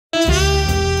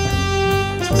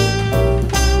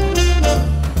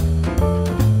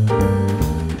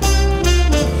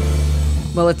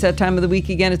Well, it's that time of the week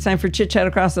again. It's time for Chit Chat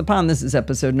Across the Pond. This is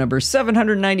episode number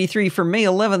 793 for May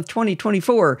 11th,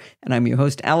 2024. And I'm your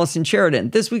host, Alison Sheridan.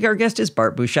 This week, our guest is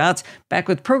Bart Bouchats, back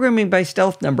with Programming by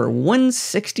Stealth number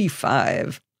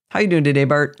 165. How you doing today,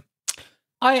 Bart?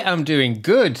 I am doing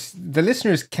good. The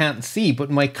listeners can't see,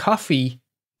 but my coffee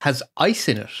has ice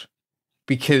in it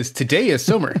because today is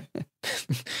summer.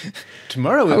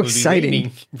 Tomorrow it will be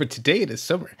raining, but today it is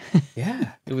summer.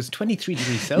 Yeah, it was 23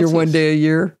 degrees Celsius. You're one day a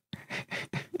year?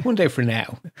 One day for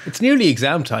now. It's nearly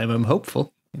exam time. I'm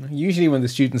hopeful. Usually when the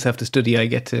students have to study, I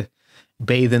get to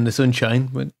bathe in the sunshine,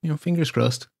 but fingers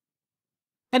crossed.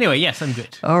 Anyway, yes, I'm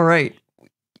good. All right.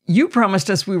 You promised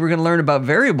us we were going to learn about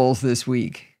variables this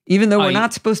week, even though we're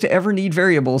not supposed to ever need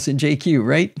variables in JQ,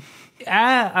 right?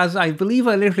 As I believe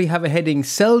I literally have a heading,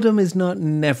 seldom is not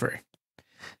never.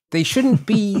 They shouldn't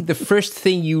be the first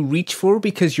thing you reach for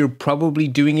because you're probably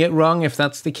doing it wrong if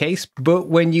that's the case. But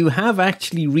when you have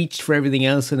actually reached for everything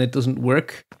else and it doesn't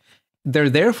work, they're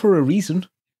there for a reason.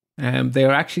 They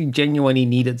are actually genuinely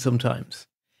needed sometimes.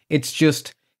 It's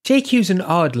just JQ's an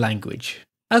odd language,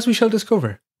 as we shall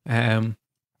discover.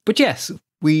 But yes,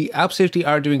 we absolutely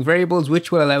are doing variables,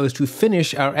 which will allow us to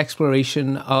finish our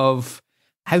exploration of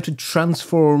how to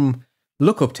transform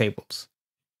lookup tables.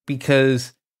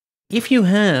 Because if you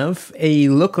have a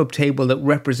lookup table that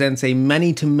represents a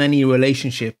many-to-many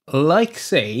relationship, like,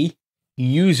 say,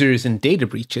 users and data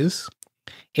breaches,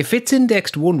 if it's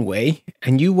indexed one way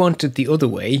and you want it the other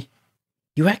way,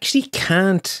 you actually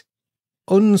can't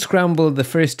unscramble the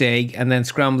first egg and then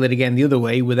scramble it again the other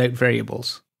way without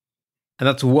variables. And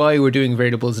that's why we're doing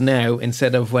variables now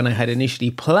instead of when I had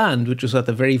initially planned, which was at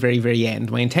the very, very, very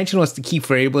end. My intention was to keep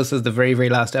variables as the very, very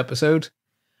last episode,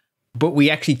 but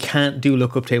we actually can't do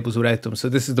lookup tables without them. So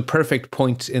this is the perfect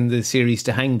point in the series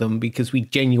to hang them because we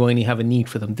genuinely have a need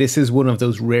for them. This is one of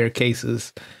those rare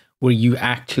cases where you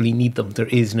actually need them. There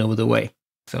is no other way.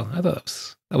 So I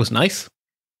thought that was nice.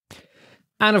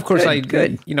 And of course,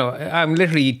 I'm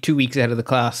literally 2 weeks ahead of the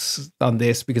class on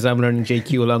this because I'm learning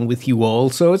JQ along with you all.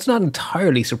 So it's not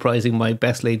entirely surprising my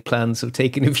best laid plans have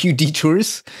taken a few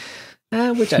detours,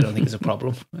 which I don't think is a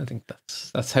problem. I think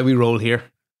that's how we roll here.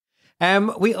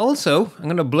 We also, I'm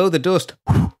going to blow the dust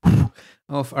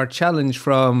off our challenge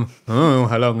from,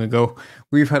 how long ago?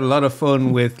 We've had a lot of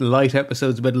fun with light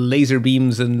episodes about laser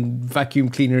beams and vacuum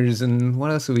cleaners and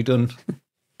what else have we done?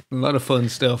 A lot of fun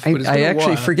stuff. I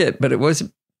actually forget, but it was a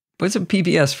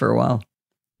PBS for a while.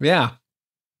 Yeah.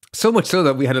 So much so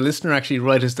that we had a listener actually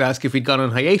write us to ask if we'd gone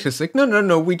on hiatus. Like,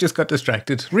 no, we just got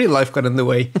distracted. Real life got in the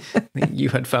way. You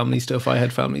had family stuff, I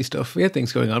had family stuff. We had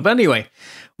things going on. But anyway,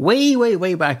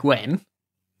 way back when,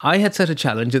 I had set a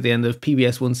challenge at the end of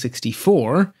PBS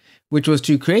 164, which was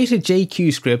to create a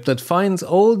JQ script that finds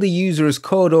all the users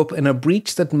caught up in a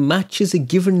breach that matches a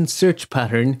given search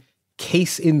pattern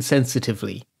case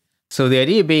insensitively. So the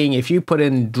idea being, if you put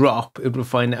in drop, it will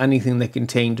find anything that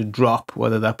contained a drop,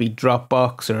 whether that be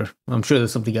Dropbox or I'm sure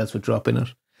there's something else with drop in it.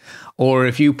 Or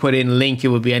if you put in link, it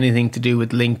would be anything to do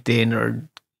with LinkedIn or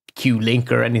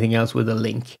QLink or anything else with a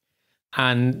link.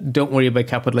 And don't worry about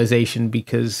capitalization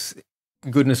because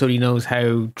goodness only knows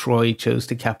how Troy chose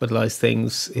to capitalize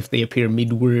things if they appear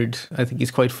mid-word. I think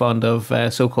he's quite fond of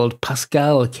so-called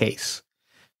Pascal case,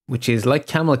 which is like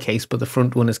camel case, but the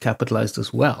front one is capitalized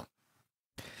as well.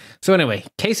 So anyway,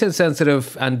 case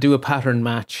insensitive and do a pattern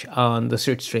match on the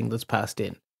search string that's passed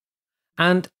in.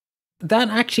 And that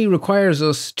actually requires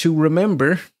us to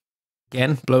remember,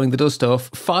 again, blowing the dust off,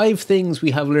 5 things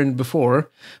we have learned before,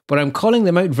 but I'm calling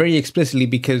them out very explicitly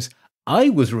because I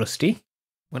was rusty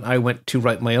when I went to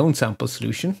write my own sample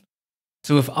solution.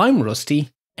 So if I'm rusty,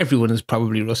 everyone is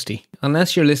probably rusty.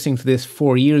 Unless you're listening to this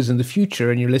 4 years in the future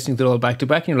and you're listening to it all back to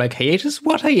back and you're like, hiatus?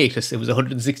 What hiatus? It was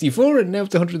 164 and now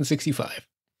it's 165.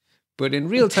 But in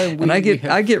real time, I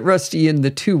get rusty in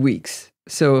the 2 weeks.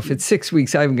 So if it's 6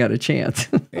 weeks, I haven't got a chance.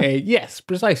 Yes,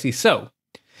 precisely. So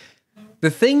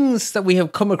the things that we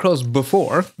have come across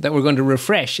before that we're going to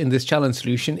refresh in this challenge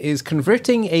solution is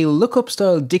converting a lookup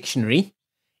style dictionary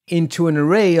into an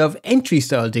array of entry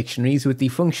style dictionaries with the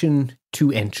function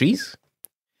toEntries.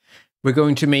 We're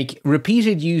going to make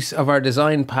repeated use of our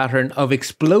design pattern of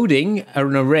exploding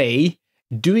an array,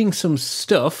 doing some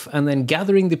stuff, and then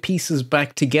gathering the pieces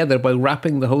back together by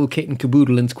wrapping the whole kit and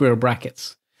caboodle in square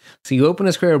brackets. So you open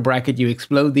a square bracket, you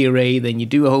explode the array, then you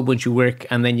do a whole bunch of work,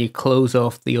 and then you close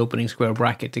off the opening square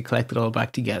bracket to collect it all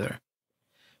back together.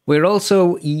 We're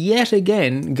also, yet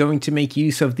again, going to make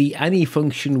use of the any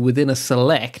function within a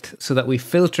select so that we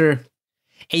filter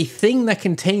a thing that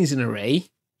contains an array.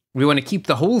 We want to keep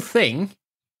the whole thing,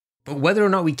 but whether or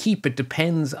not we keep it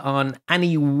depends on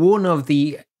any one of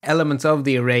the elements of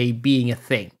the array being a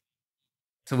thing.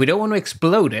 So we don't want to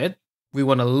explode it. We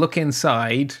want to look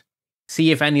inside,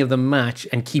 see if any of them match,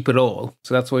 and keep it all.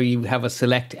 So that's why you have a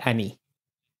select any.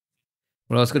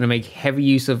 We're also going to make heavy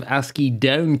use of ASCII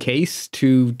down case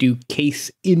to do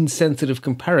case insensitive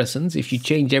comparisons. If you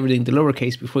change everything to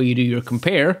lowercase before you do your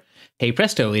compare, hey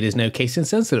presto, it is now case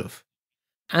insensitive.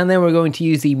 And then we're going to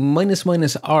use the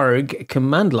 --arg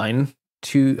command line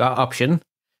to option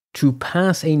to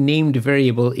pass a named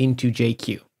variable into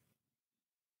JQ.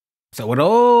 So with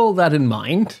all that in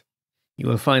mind, you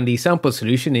will find the sample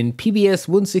solution in PBS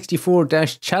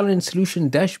 164-challenge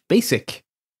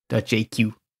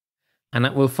solution-basic.jq. And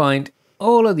that will find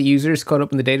all of the users caught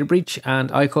up in the data breach,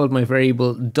 and I called my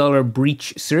variable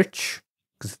 $breach search,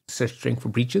 because it's a search string for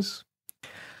breaches.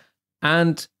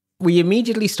 And we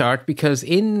immediately start, because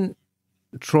in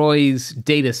Troy's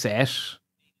data set,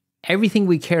 everything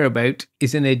we care about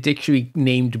is in a dictionary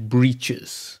named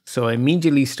breaches. So I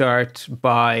immediately start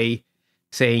by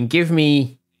saying, give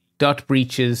me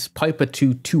 .breaches, pipe it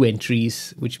to 2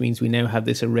 entries, which means we now have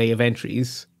this array of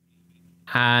entries.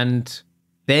 And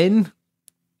then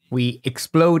we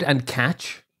explode and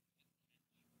catch.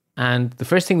 And the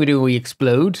first thing we do when we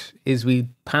explode is we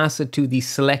pass it to the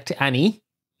select any.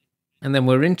 And then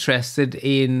we're interested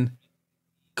in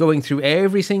going through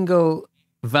every single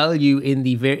value in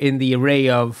the array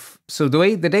of. So the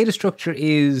way the data structure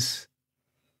is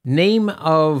name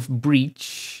of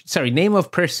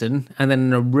person, and then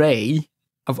an array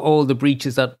of all the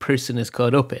breaches that person is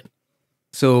caught up in.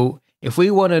 So if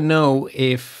we want to know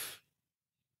if,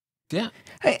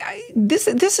 this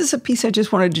is a piece I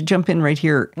just wanted to jump in right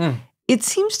here. It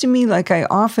seems to me like I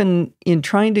often, in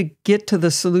trying to get to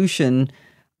the solution,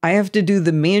 I have to do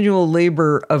the manual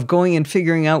labor of going and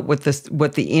figuring out what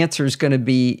the answer is going to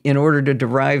be in order to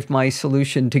derive my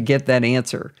solution to get that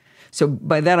answer. So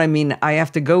by that, I mean, I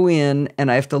have to go in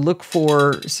and I have to look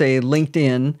for, say,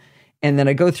 LinkedIn, and then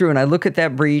I go through and I look at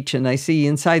that breach and I see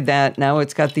inside that, now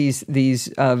it's got these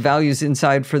values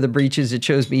inside for the breaches. It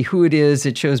shows me who it is.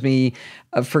 It shows me,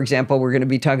 for example, we're going to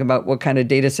be talking about what kind of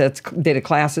data sets, data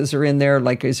classes are in there,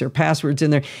 like is there passwords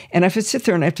in there? And I have to sit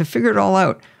there and I have to figure it all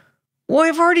out. Well,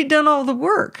 I've already done all the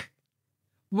work.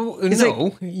 Well,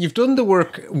 no, you've done the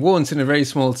work once in a very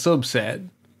small subset,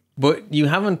 but you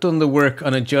haven't done the work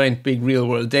on a giant, big,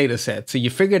 real-world data set. So you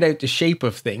figured out the shape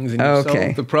of things and you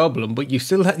solved the problem, but you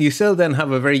still then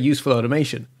have a very useful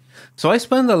automation. So I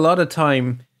spend a lot of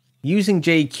time using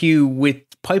JQ with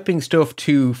piping stuff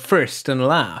to first and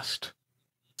last,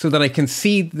 so that I can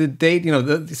see the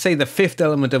data, say the fifth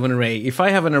element of an array. If I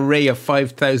have an array of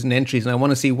 5,000 entries and I want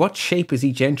to see what shape is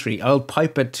each entry, I'll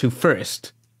pipe it to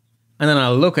first. And then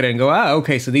I'll look at it and go,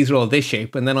 okay, so these are all this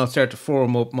shape. And then I'll start to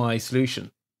form up my solution.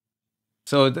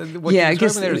 So I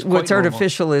guess what's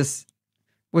artificial is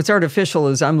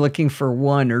I'm looking for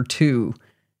 1 or 2.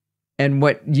 And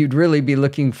what you'd really be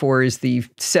looking for is the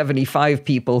 75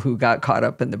 people who got caught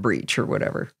up in the breach or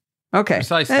whatever. Okay,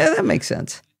 precisely. That makes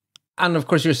sense. And of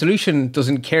course, your solution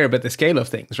doesn't care about the scale of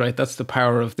things, right? That's the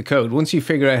power of the code. Once you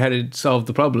figure out how to solve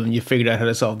the problem, you figured out how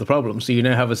to solve the problem. So you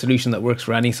now have a solution that works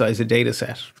for any size of data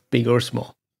set, big or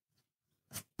small.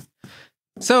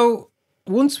 So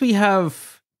once we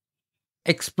have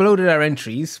exploded our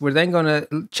entries, we're then going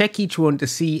to check each one to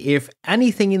see if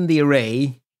anything in the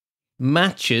array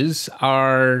matches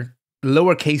our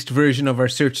lowercase version of our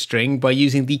search string by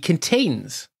using the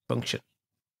contains function.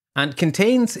 And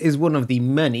contains is one of the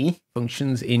many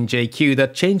functions in JQ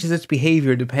that changes its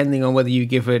behavior depending on whether you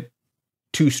give it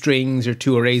 2 strings or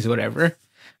 2 arrays or whatever.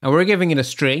 And we're giving it a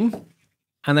string,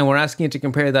 and then we're asking it to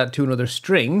compare that to another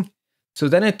string. So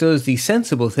then it does the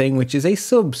sensible thing, which is a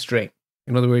substring.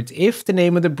 In other words, if the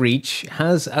name of the breach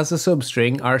has as a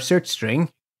substring our search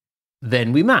string,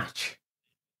 then we match.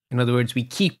 In other words, we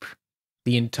keep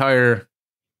the entire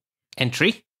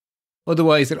entry.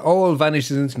 Otherwise, it all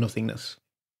vanishes into nothingness.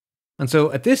 And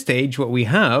so at this stage, what we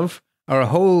have are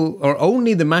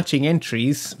only the matching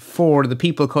entries for the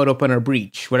people caught up in our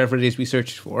breach, whatever it is we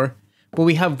searched for. But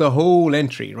we have the whole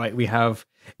entry, right? We have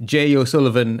J.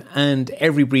 O'Sullivan and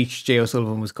every breach J.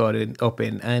 O'Sullivan was caught up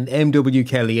in, and M.W.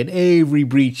 Kelly and every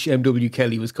breach M.W.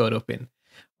 Kelly was caught up in.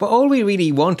 But all we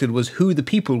really wanted was who the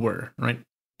people were, right?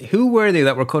 Who were they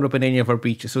that were caught up in any of our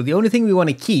breaches? So the only thing we want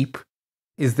to keep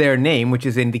is their name, which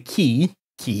is in the key.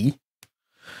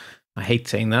 I hate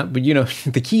saying that, but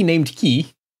the key named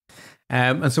key.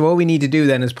 And so all we need to do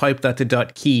then is pipe that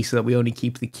to .key so that we only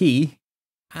keep the key.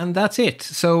 And that's it.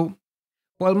 So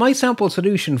while my sample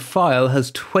solution file has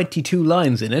 22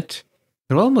 lines in it,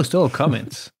 they're almost all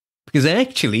comments. Because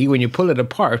actually, when you pull it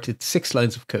apart, it's 6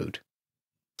 lines of code.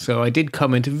 So I did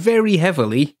comment very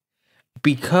heavily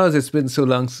because it's been so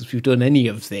long since we've done any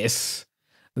of this.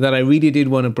 that I really did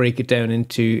want to break it down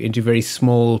into very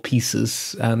small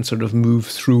pieces and sort of move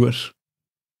through it.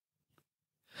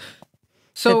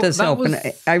 So that does help. And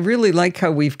I really like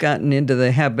how we've gotten into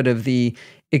the habit of the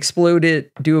explode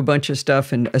it, do a bunch of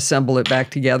stuff, and assemble it back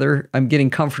together. I'm getting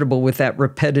comfortable with that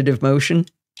repetitive motion.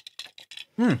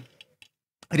 It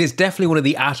is definitely one of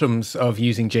the atoms of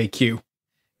using JQ.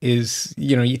 Is,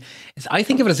 you know, I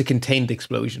think of it as a contained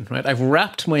explosion, right? I've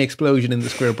wrapped my explosion in the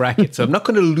square bracket, so I'm not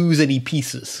going to lose any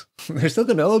pieces. They're still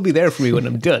going to all be there for me when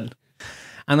I'm done.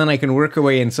 And then I can work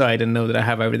away inside and know that I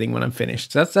have everything when I'm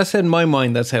finished. So that's in my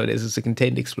mind, that's how it is. It's a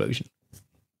contained explosion.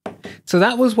 So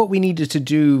that was what we needed to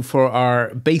do for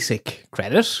our basic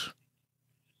credit.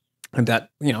 And that,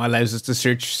 you know, allows us to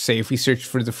search, say if we search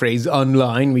for the phrase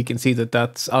online, we can see that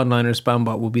that's online or spam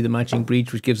bot will be the matching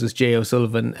breach, which gives us J.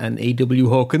 O'Sullivan and A.W.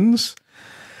 Hawkins.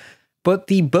 But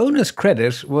the bonus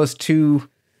credit was to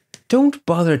don't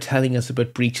bother telling us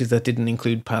about breaches that didn't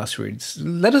include passwords.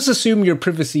 Let us assume your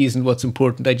privacy isn't what's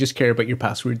important. I just care about your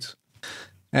passwords.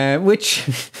 Which,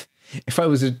 if I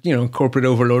was a, you know, corporate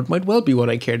overlord, might well be what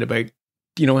I cared about.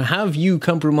 You know, have you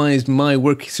compromised my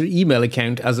work email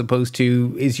account as opposed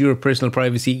to is your personal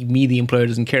privacy me, the employer,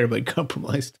 doesn't care about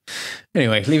compromised?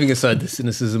 Anyway, leaving aside the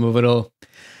cynicism of it all,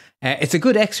 it's a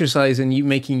good exercise in you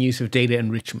making use of data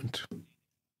enrichment.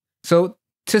 So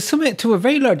to a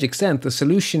very large extent, the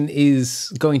solution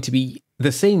is going to be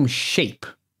the same shape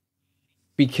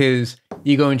because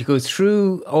you're going to go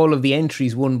through all of the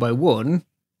entries one by one.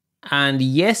 And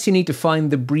yes, you need to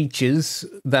find the breaches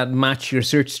that match your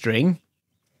search string.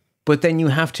 But then you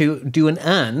have to do an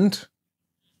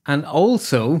and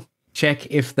also check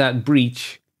if that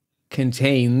breach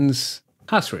contains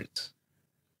passwords.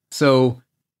 So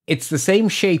it's the same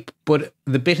shape, but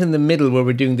the bit in the middle where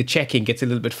we're doing the checking gets a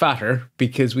little bit fatter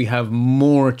because we have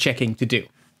more checking to do.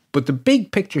 But the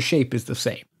big picture shape is the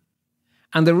same.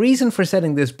 And the reason for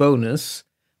setting this bonus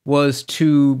was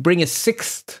to bring a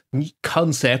sixth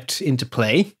concept into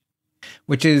play,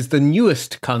 which is the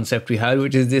newest concept we had,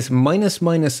 which is this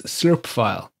 ---- slurp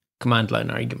file command line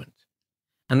argument.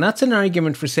 And that's an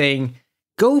argument for saying,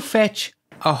 go fetch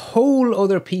a whole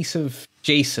other piece of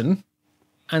JSON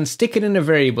and stick it in a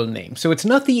variable name. So it's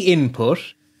not the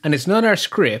input and it's not our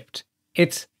script,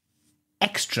 it's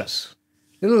extras.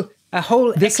 A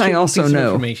whole this extra I also piece of know.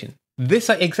 Information. This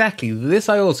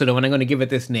I also know, and I'm going to give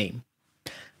it this name.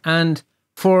 And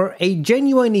for a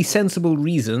genuinely sensible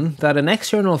reason that an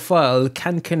external file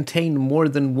can contain more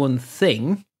than one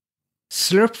thing,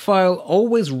 slurp file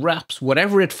always wraps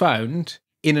whatever it found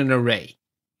in an array.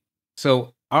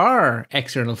 So our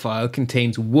external file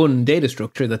contains one data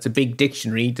structure that's a big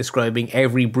dictionary describing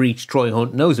every breach Troy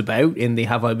Hunt knows about in the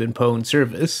Have I Been Pwned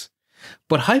service.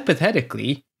 But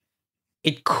hypothetically,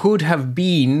 it could have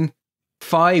been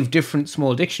 5 different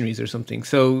small dictionaries or something.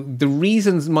 So the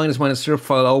reasons ---- slurp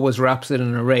file always wraps it in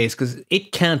an array is because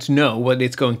it can't know what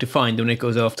it's going to find when it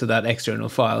goes off to that external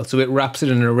file. So it wraps it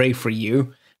in an array for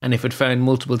you. And if it found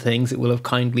multiple things, it will have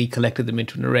kindly collected them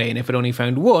into an array. And if it only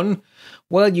found one,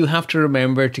 well, you have to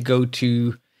remember to go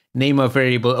to name a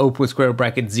variable, open square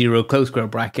bracket 0, close square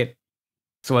bracket.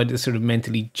 So I just sort of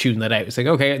mentally tune that out. It's like,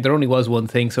 okay, there only was one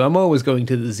thing. So I'm always going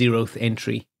to the 0th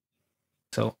entry.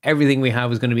 So everything we have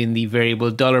is going to be in the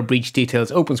variable $breach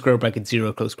details, open square bracket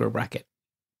 0, close square bracket.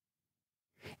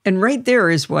 And right there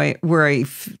is where I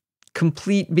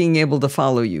complete being able to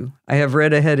follow you. I have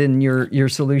read ahead in your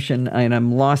solution and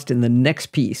I'm lost in the next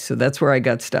piece. So that's where I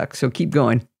got stuck. So keep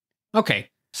going. Okay.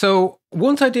 So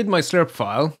once I did my slurp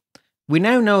file, we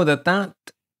now know that that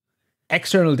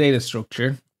external data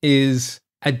structure is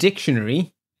a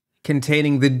dictionary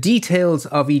containing the details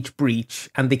of each breach,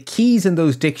 and the keys in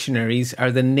those dictionaries are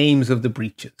the names of the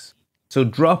breaches. So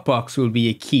Dropbox will be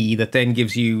a key that then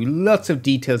gives you lots of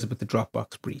details about the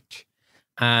Dropbox breach.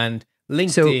 And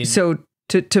LinkedIn... So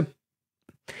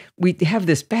we have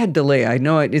this bad delay. I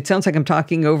know it sounds like I'm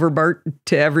talking over Bart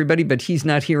to everybody, but he's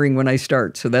not hearing when I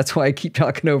start. So that's why I keep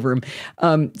talking over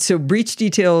him. So breach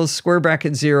details, square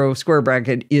bracket 0, square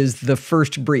bracket is the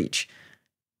first breach.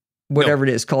 Whatever it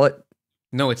is, call it.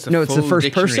 No, it's the first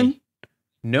dictionary. person?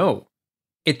 No.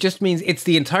 It just means it's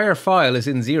the entire file is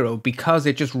in 0 because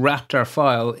it just wrapped our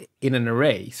file in an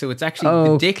array. So it's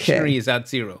actually the dictionary is at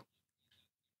 0.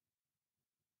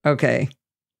 Okay.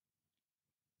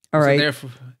 All right.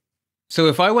 So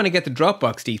if I want to get the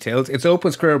Dropbox details, it's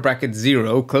open square bracket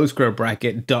 0, close square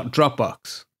bracket, dot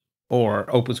Dropbox.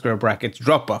 Or open square brackets,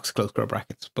 Dropbox, close square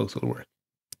brackets. Both will work.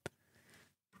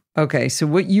 Okay, so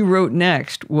what you wrote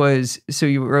next was, so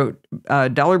you wrote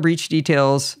 $breach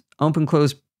details, open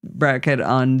close bracket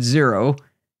on 0,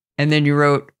 and then you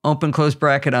wrote open close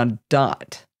bracket on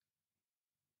dot.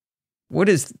 What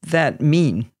does that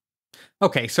mean?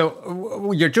 Okay,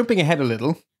 so you're jumping ahead a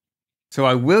little. So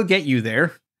I will get you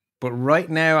there. But right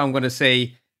now I'm going to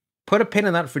say, put a pin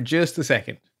in that for just a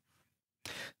second.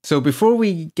 So before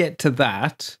we get to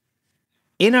that,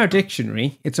 in our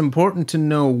dictionary, it's important to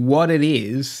know what it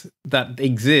is that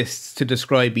exists to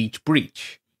describe each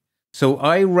breach. So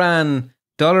I ran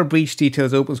 $breach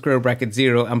details open square bracket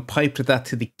 0 and piped that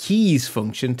to the keys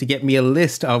function to get me a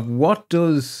list of what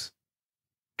does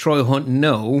Troy Hunt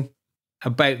know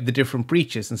about the different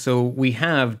breaches. And so we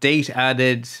have date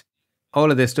added, all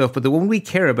of this stuff, but the one we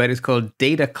care about is called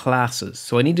data classes.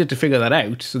 So I needed to figure that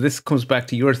out. So this comes back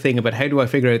to your thing about how do I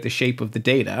figure out the shape of the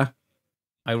data?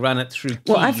 I ran it through keys.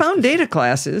 Well, I found data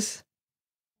classes.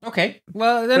 Okay.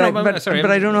 Well,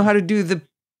 but I don't know how to do the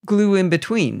glue in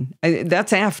between.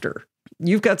 That's after.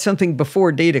 You've got something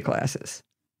before data classes.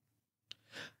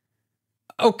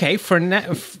 Okay, for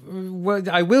now, well,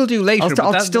 I will do later.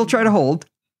 I'll still try to hold.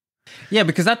 Yeah,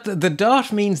 because the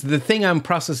dot means the thing I'm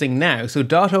processing now. So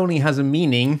dot only has a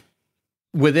meaning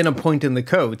within a point in the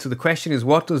code. So the question is,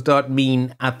 what does dot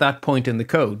mean at that point in the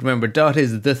code? Remember, dot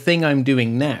is the thing I'm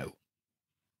doing now.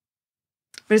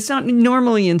 But it's not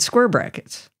normally in square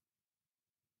brackets.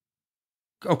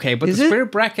 Okay, but the square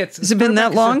brackets... Has it been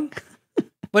that long?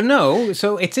 Well, no.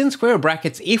 So it's in square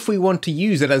brackets if we want to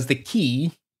use it as the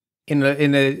key in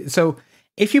a... So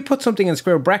if you put something in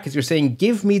square brackets, you're saying,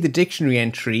 give me the dictionary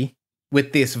entry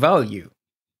with this value.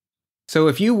 So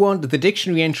if you want the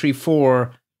dictionary entry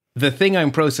for the thing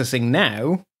I'm processing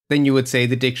now, then you would say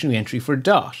the dictionary entry for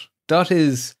dot. Dot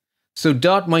is... So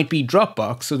dot might be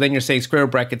Dropbox, so then you're saying square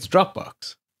brackets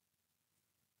Dropbox.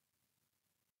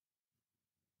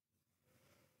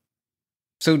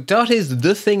 So dot is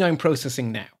the thing I'm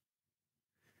processing now.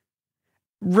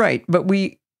 Right, but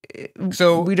we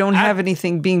don't have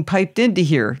anything being piped into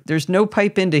here. There's no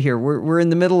pipe into here. We're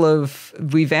in the middle of,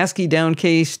 we've ASCII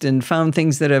downcased and found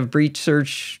things that have breach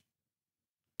search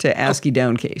to ASCII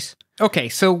downcase. Okay,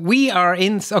 so we are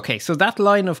in, okay, so that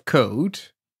line of code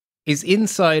is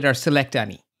inside our select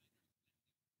any.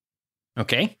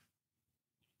 Okay?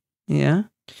 Yeah.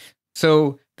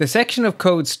 So the section of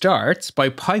code starts by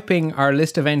piping our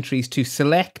list of entries to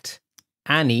select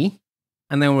any,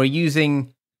 and then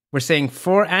we're saying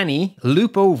for any,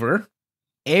 loop over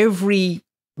every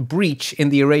breach in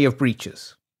the array of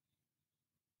breaches.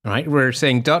 All right, we're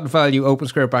saying dot value, open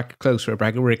square bracket, close square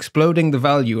bracket. We're exploding the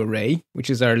value array,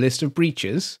 which is our list of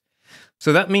breaches.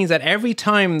 So that means that every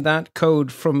time that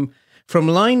code from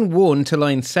line 1 to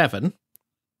line 7,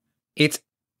 it's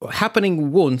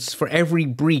happening once for every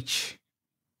breach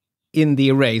in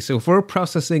the array. So if we're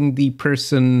processing the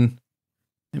person,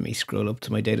 let me scroll up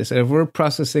to my data set. If we're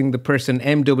processing the person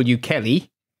MW Kelly,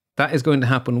 that is going to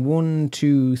happen 1,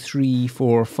 2, 3,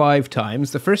 4, 5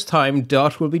 times. The first time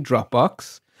dot will be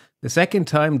Dropbox. The second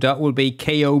time dot will be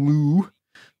KO Moo.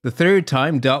 The third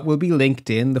time dot will be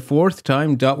LinkedIn. The fourth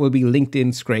time dot will be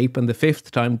LinkedIn Scrape. And the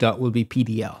fifth time dot will be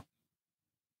PDL.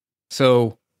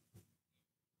 So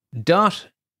dot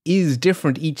is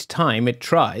different each time it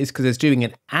tries because it's doing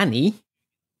an any.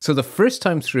 So the first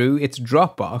time through, it's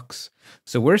Dropbox.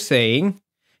 So we're saying,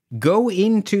 go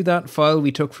into that file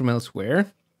we took from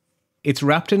elsewhere. It's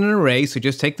wrapped in an array, so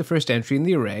just take the first entry in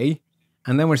the array.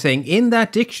 And then we're saying, in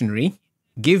that dictionary,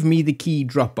 give me the key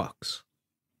Dropbox.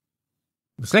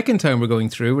 The second time we're going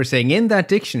through, we're saying, in that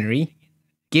dictionary,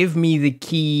 give me the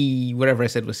key, whatever I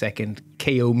said was second,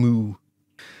 KO Moo.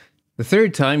 The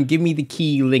third time, give me the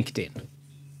key LinkedIn.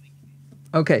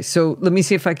 Okay, so let me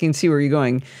see if I can see where you're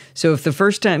going. So if the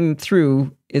first time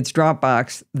through it's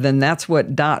Dropbox, then that's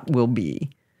what dot will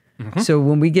be. Mm-hmm. So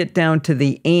when we get down to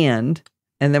the and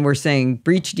then we're saying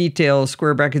breach details,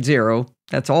 square bracket 0,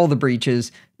 that's all the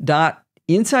breaches. Dot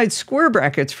inside square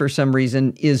brackets for some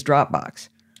reason is Dropbox.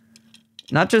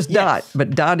 Not just dot,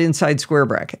 but dot inside square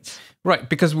brackets. Right,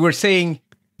 because we're saying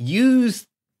use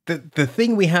the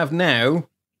thing we have now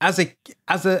as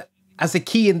a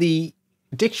key in the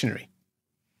dictionary.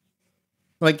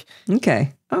 Like,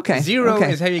 okay. 0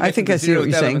 is how you get to the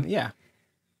 0th element. Yeah.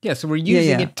 So we're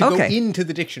using it to go into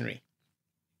the dictionary.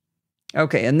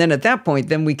 Okay, and then at that point,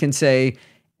 then we can say,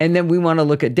 and then we want to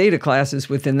look at data classes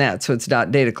within that. So it's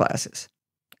dot data classes.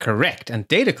 Correct. And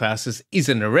data classes is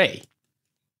an array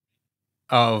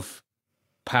of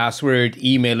password,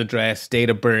 email address, date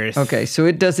of birth. Okay, so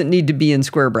it doesn't need to be in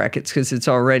square brackets because it's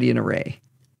already an array.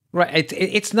 Right,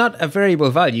 it's not a variable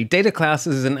value. Data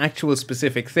classes is an actual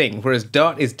specific thing, whereas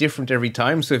dot is different every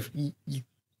time. So if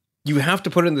you have to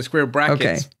put in the square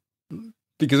brackets,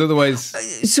 because otherwise...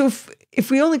 So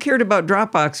if we only cared about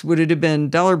Dropbox, would it have been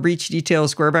 $breach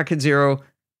details, square bracket 0,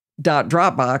 dot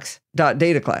Dropbox, dot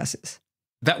data classes?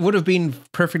 That would have been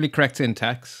perfectly correct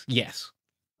syntax. Yes.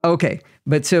 Okay.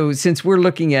 But so since we're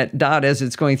looking at dot as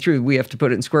it's going through, we have to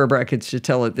put it in square brackets to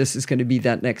tell it this is going to be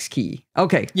that next key.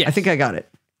 Okay. Yes. I think I got it.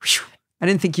 Whew. I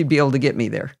didn't think you'd be able to get me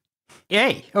there.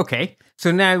 Yay. Okay.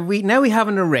 So now we have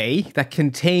an array that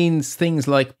contains things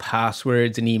like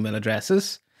passwords and email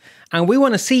addresses. And we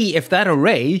want to see if that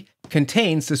array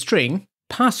contains the string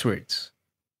passwords.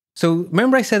 So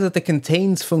remember I said that the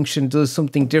contains function does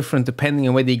something different depending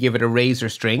on whether you give it arrays or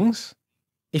strings?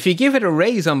 If you give it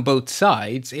arrays on both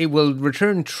sides, it will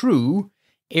return true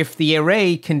if the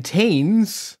array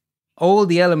contains all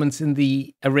the elements in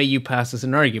the array you pass as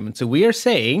an argument. So we are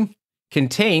saying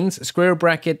contains square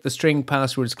bracket the string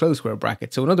passwords close square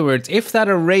bracket. So in other words, if that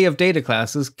array of data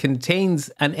classes contains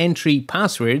an entry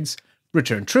passwords,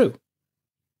 return true,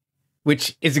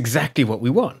 which is exactly what we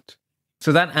want.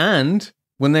 So that and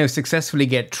will now successfully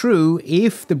get true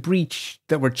if the breach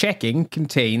that we're checking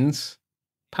contains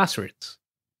passwords.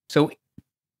 So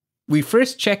we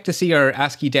first check to see our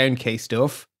ASCII down case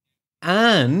stuff,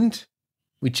 and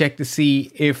we check to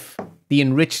see if the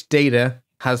enriched data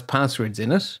has passwords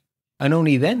in it, and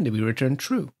only then do we return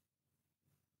true.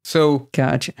 So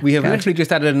gotcha. We have literally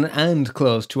just added an and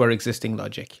clause to our existing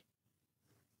logic.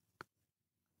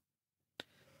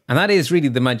 And that is really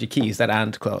the magic key, is that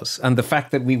and clause. And the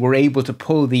fact that we were able to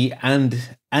pull the and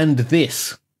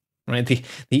this, right?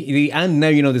 The and now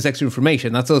you know there's extra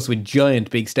information. That's also a giant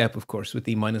big step, of course, with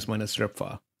the minus strip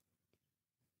file.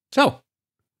 So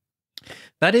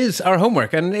that is our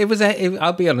homework. And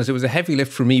I'll be honest, it was a heavy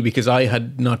lift for me because I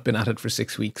had not been at it for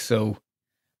 6 weeks. So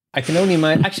I can only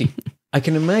imagine, actually, I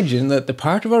can imagine that the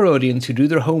part of our audience who do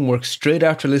their homework straight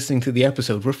after listening to the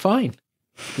episode were fine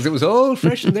because it was all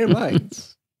fresh in their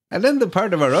minds. And then the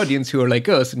part of our audience who are like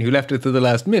us and who left it to the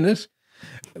last minute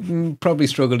probably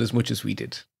struggled as much as we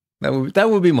did. That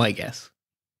would be my guess.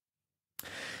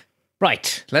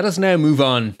 Right, let us now move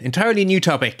on. Entirely new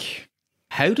topic.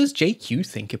 How does JQ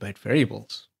think about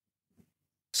variables?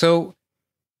 So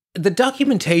the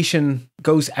documentation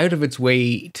goes out of its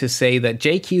way to say that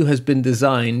JQ has been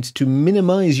designed to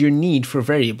minimize your need for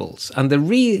variables. And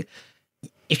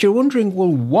if you're wondering,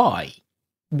 well, why?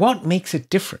 What makes it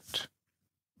different?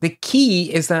 The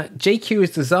key is that JQ is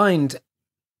designed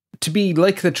to be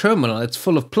like the terminal. It's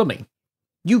full of plumbing.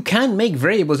 You can make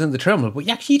variables in the terminal,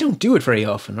 but you don't do it very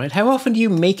often, right? How often do you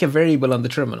make a variable on the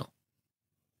terminal?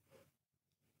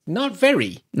 Not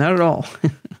very. Not at all.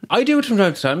 I do it from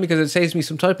time to time because it saves me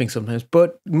some typing sometimes,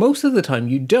 but most of the time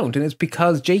you don't, and it's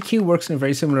because JQ works in a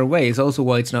very similar way. It's also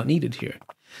why it's not needed here.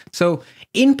 So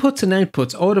inputs and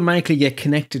outputs automatically get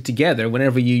connected together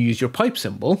whenever you use your pipe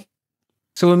symbol.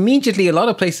 So immediately, a lot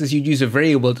of places you'd use a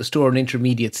variable to store an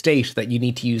intermediate state that you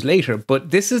need to use later,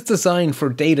 but this is designed for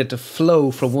data to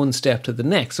flow from one step to the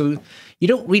next. So you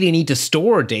don't really need to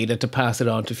store data to pass it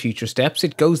on to future steps.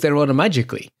 It goes there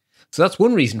automatically. So that's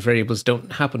one reason variables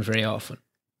don't happen very often.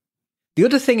 The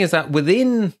other thing is that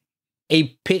within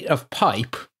a bit of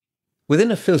pipe, within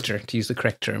a filter, to use the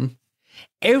correct term,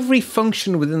 every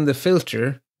function within the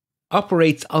filter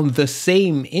operates on the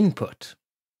same input.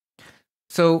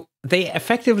 So they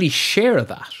effectively share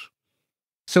that.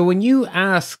 So when you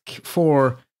ask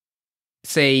for,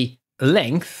 say,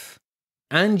 length,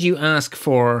 and you ask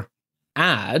for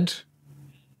add,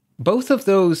 both of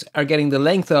those are getting the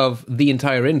length of the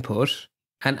entire input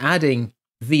and adding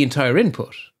the entire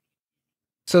input.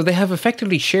 So they have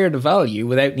effectively shared a value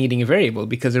without needing a variable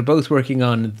because they're both working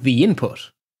on the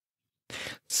input.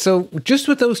 So just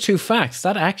with those two facts,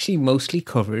 that actually mostly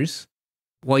covers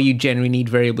why you generally need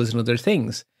variables and other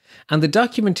things. And the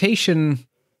documentation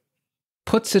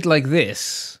puts it like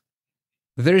this.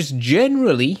 There's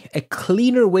generally a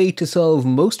cleaner way to solve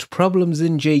most problems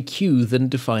in JQ than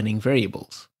defining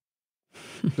variables.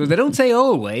 So they don't say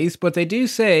always, but they do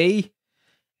say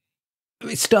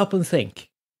stop and think.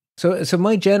 So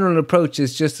my general approach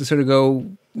is just to sort of go,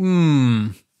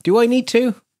 do I need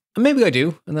to? And maybe I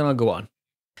do, and then I'll go on.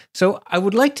 So I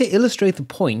would like to illustrate the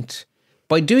point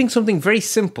by doing something very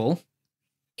simple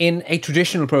in a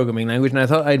traditional programming language, and I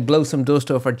thought I'd blow some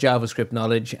dust off our JavaScript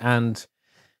knowledge, and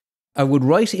I would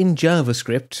write in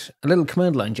JavaScript, a little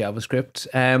command line JavaScript,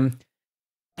 a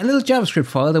little JavaScript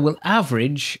file that will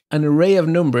average an array of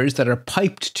numbers that are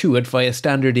piped to it via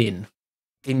standard in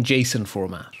JSON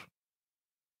format.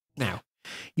 Now,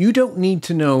 you don't need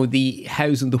to know the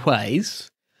hows and the whys,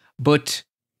 but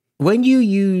when you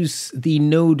use the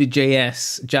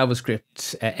Node.js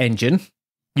JavaScript engine,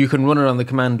 you can run it on the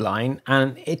command line,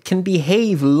 and it can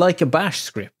behave like a bash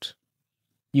script.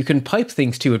 You can pipe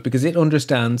things to it because it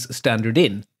understands standard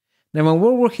in. Now, when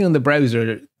we're working on the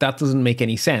browser, that doesn't make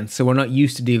any sense. So we're not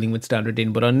used to dealing with standard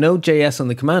in. But on Node.js on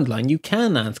the command line, you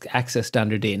can access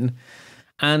standard in.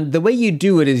 And the way you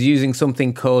do it is using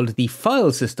something called the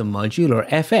file system module, or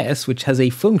FS, which has a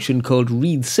function called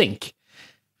read sync.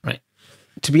 Right.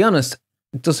 To be honest,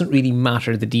 it doesn't really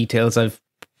matter the details. I've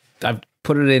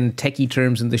put it in techie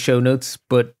terms in the show notes,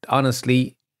 but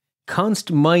honestly,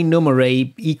 const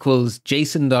myNumArray equals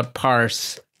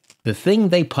json.parse the thing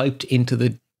they piped into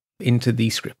the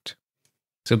script.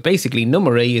 So basically,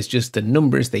 NumArray is just the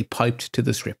numbers they piped to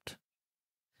the script.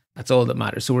 That's all that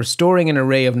matters. So we're storing an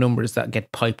array of numbers that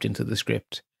get piped into the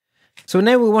script. So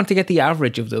now we want to get the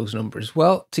average of those numbers.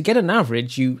 Well, to get an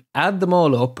average, you add them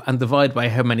all up and divide by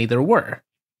how many there were.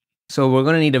 So we're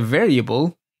going to need a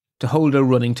variable to hold a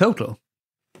running total.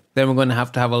 Then we're going to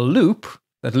have a loop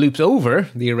that loops over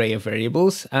the array of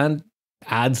variables and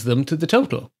adds them to the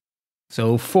total.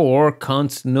 So for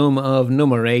const num of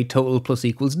NumArray total plus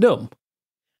equals num.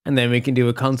 And then we can do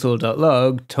a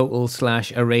console.log total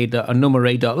slash array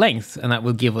NumArray.length, and that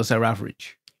will give us our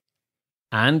average.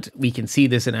 And we can see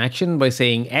this in action by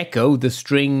saying echo the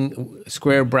string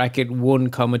square bracket 1,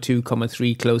 2,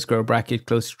 3, close square bracket,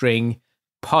 close string,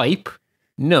 pipe,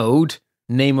 node,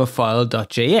 name of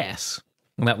file.js.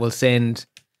 And that will send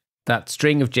that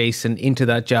string of JSON into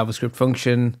that JavaScript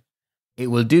function. It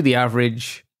will do the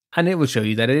average, and it will show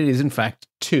you that it is in fact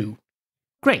 2.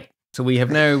 Great. So we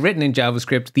have now written in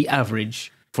JavaScript the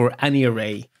average for any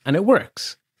array, and it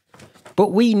works.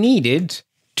 But we needed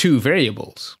 2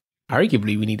 variables.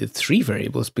 Arguably, we needed 3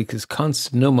 variables because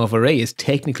const num of array is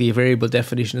technically a variable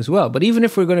definition as well. But even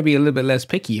if we're going to be a little bit less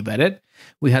picky about it,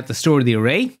 we had to store the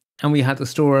array and we had to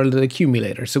store the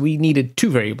accumulator. So we needed 2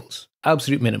 variables,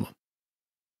 absolute minimum.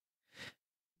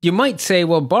 You might say,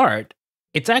 well, Bart,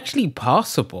 it's actually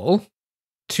possible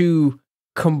to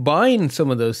combine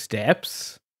some of those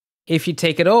steps if you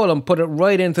take it all and put it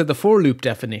right into the for loop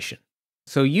definition.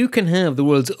 So you can have the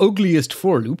world's ugliest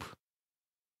for loop.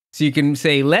 So you can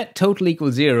say let total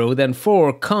equal 0, then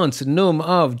for const num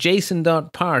of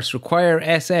json.parse require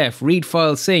sf read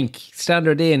file sync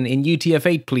standard in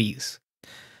UTF-8 please.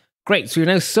 Great, so you're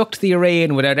now sucked the array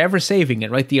in without ever saving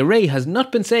it, right? The array has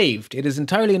not been saved. It is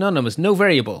entirely anonymous, no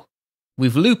variable.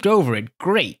 We've looped over it.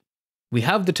 Great. We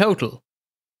have the total.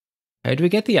 How do we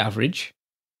get the average?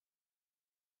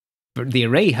 But the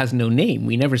array has no name.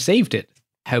 We never saved it.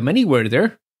 How many were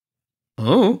there?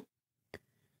 Oh.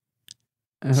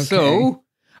 Okay. So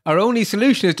our only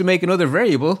solution is to make another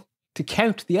variable to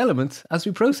count the elements as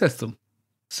we process them.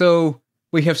 So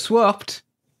we have swapped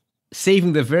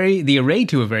saving the array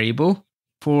to a variable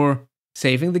for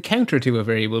saving the counter to a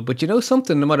variable. But you know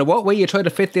something, no matter what way you try to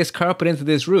fit this carpet into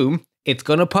this room, it's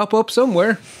going to pop up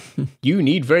somewhere. You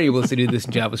need variables to do this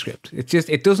in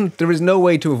JavaScript. There is no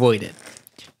way to avoid it.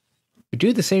 We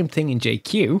do the same thing in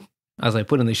JQ, as I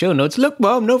put in the show notes. Look,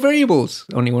 Mom, no variables.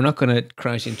 Only we're not going to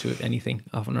crash into anything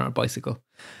off on our bicycle.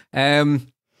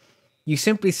 You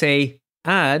simply say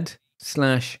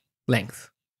add/length.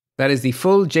 That is the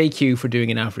full JQ for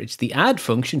doing an average. The add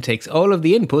function takes all of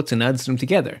the inputs and adds them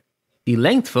together. The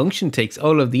length function takes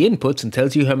all of the inputs and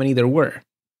tells you how many there were.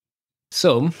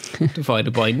 Sum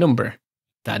divided by number.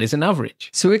 That is an average.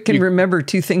 So it can remember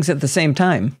 2 things at the same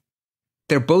time.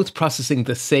 They're both processing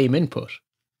the same input,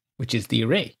 which is the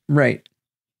array. Right.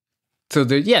 So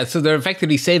they're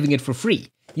effectively saving it for free.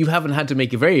 You haven't had to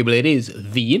make a variable. It is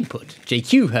the input.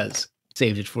 JQ has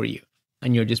saved it for you,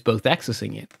 and you're just both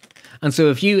accessing it. And so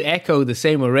if you echo the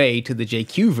same array to the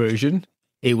JQ version,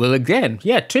 it will again,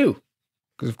 2.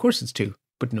 Because of course it's 2,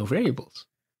 but no variables.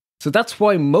 So that's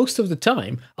why most of the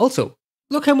time, also,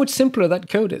 look how much simpler that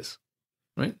code is,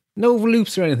 right? No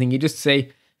loops or anything. You just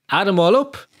say, add them all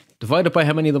up, divide it by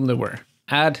how many of them there were.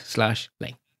 Add/length.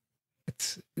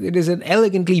 It is an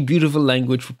elegantly beautiful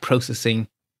language for processing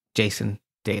JSON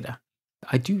data.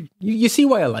 You see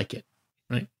why I like it,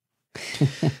 right?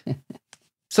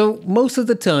 So most of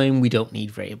the time we don't need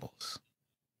variables.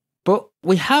 But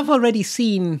we have already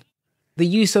seen the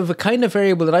use of a kind of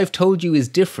variable that I've told you is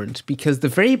different because the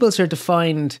variables are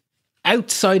defined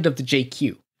outside of the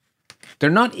JQ. They're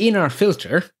not in our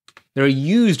filter. They're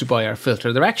used by our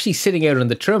filter. They're actually sitting out on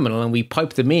the terminal and we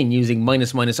pipe them in using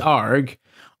 --arg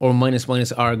or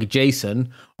 --arg JSON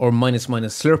or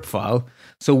 --slurp file.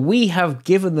 So we have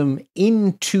given them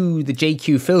into the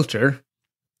JQ filter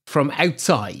from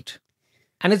outside.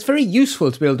 And it's very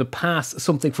useful to be able to pass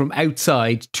something from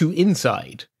outside to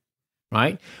inside,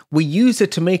 right? We use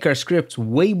it to make our scripts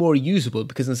way more usable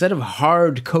because instead of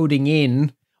hard coding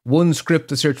in one script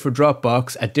to search for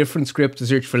Dropbox, a different script to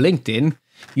search for LinkedIn,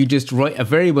 You just write a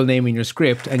variable name in your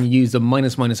script and you use the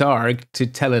minus minus arg to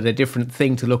tell it a different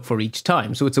thing to look for each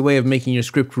time. So it's a way of making your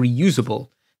script reusable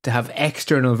to have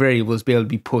external variables be able to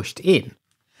be pushed in.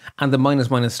 And the minus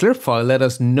minus slurp file let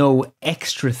us know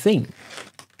extra thing.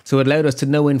 So it allowed us to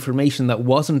know information that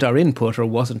wasn't our input or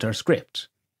wasn't our script.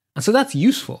 And so that's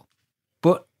useful.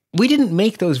 But we didn't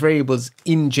make those variables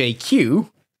in JQ.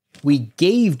 We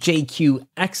gave JQ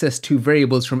access to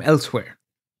variables from elsewhere.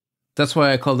 That's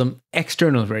why I call them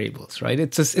external variables, right?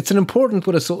 It's an important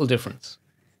but a subtle difference.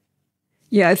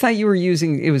 Yeah, I thought you were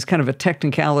using, it was kind of a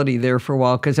technicality there for a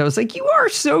while, because I was like, you are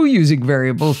so using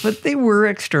variables, but they were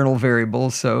external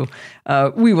variables, so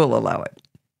we will allow it.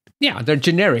 Yeah, they're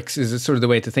generics is sort of the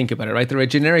way to think about it, right? They're a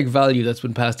generic value that's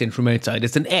been passed in from outside.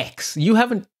 It's an X. You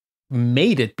haven't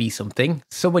made it be something.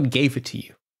 Someone gave it to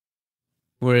you.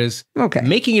 Whereas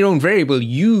making your own variable,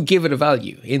 you give it a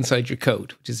value inside your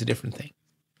code, which is a different thing.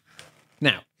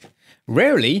 Now,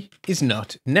 rarely is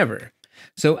not never.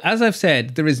 So as I've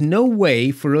said, there is no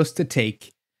way for us to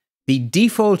take the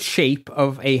default shape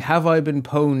of a have I been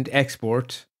pwned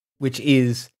export, which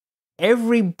is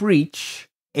every breach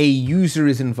a user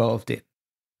is involved in.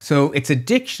 So it's a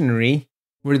dictionary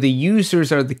where the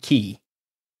users are the key.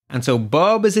 And so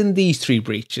Bob is in these 3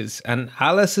 breaches, and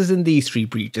Alice is in these 3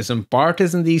 breaches, and Bart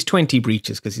is in these 20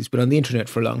 breaches because he's been on the internet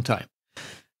for a long time.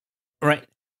 Right.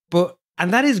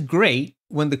 And that is great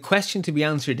when the question to be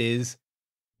answered is,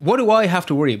 what do I have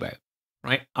to worry about?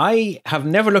 Right? I have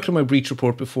never looked at my breach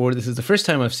report before. This is the first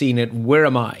time I've seen it. Where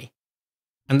am I?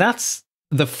 And that's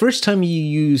the first time you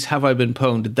use have I been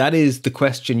pwned. That is the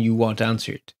question you want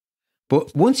answered.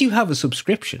 But once you have a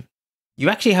subscription, you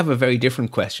actually have a very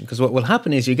different question, because what will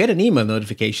happen is you get an email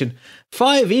notification.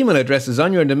 5 email addresses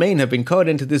on your domain have been caught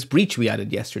into this breach we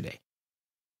added yesterday.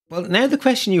 Well, now the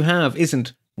question you have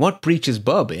isn't what breach is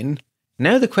Bob in?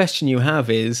 Now the question you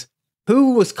have is,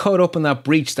 who was caught up in that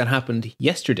breach that happened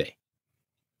yesterday?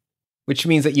 Which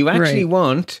means that you actually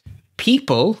want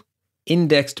people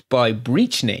indexed by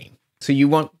breach name. So you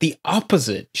want the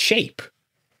opposite shape.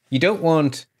 You don't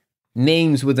want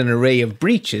names with an array of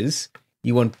breaches.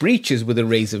 You want breaches with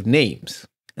arrays of names.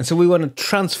 And so we want to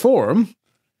transform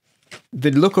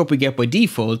the lookup we get by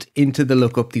default into the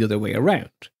lookup the other way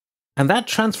around. And that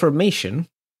transformation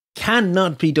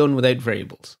cannot be done without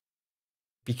variables.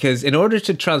 Because in order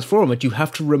to transform it, you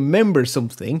have to remember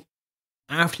something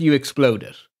after you explode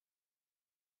it.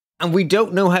 And we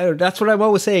don't know how. That's what I'm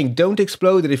always saying. Don't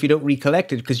explode it if you don't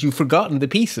recollect it, because you've forgotten the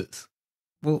pieces.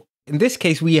 Well, in this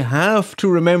case, we have to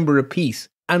remember a piece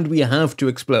and we have to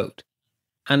explode.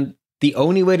 And the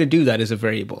only way to do that is a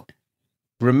variable.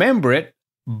 Remember it,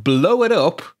 blow it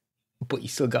up, but you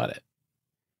still got it.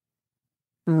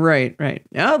 Right.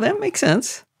 Oh, that makes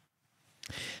sense.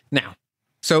 Now,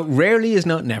 so rarely is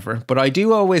not never, but I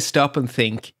do always stop and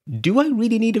think, do I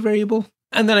really need a variable?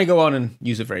 And then I go on and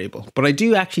use a variable. But I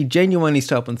do actually genuinely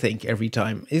stop and think every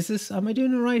time, am I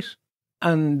doing it right?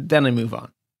 And then I move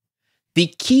on. The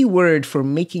key word for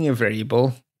making a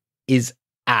variable is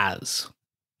as.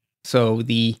 So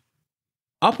the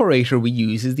operator we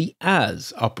use is the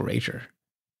as operator.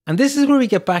 And this is where we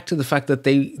get back to the fact that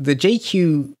the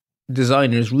JQ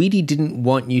designers really didn't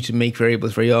want you to make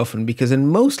variables very often, because in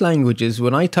most languages,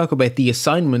 when I talk about the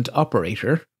assignment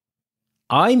operator,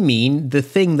 I mean the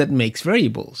thing that makes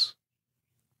variables.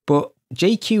 But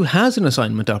JQ has an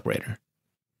assignment operator.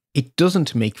 It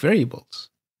doesn't make variables.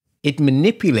 It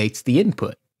manipulates the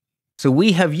input. So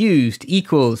we have used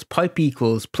equals, pipe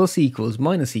equals, plus equals,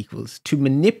 minus equals to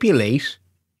manipulate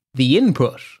the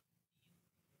input.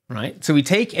 Right? So we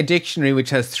take a dictionary which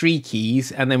has 3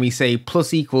 keys, and then we say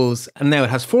plus equals, and now it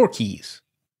has 4 keys.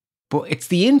 But it's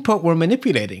the input we're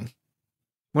manipulating.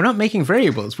 We're not making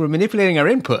variables, we're manipulating our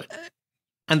input.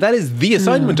 And that is the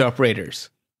assignment operators.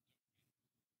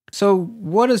 So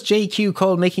what does JQ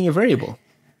call making a variable?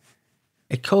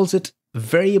 It calls it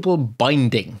variable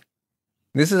binding.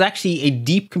 This is actually a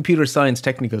deep computer science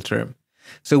technical term.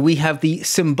 So we have the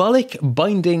symbolic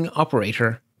binding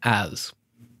operator as.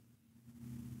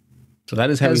 So that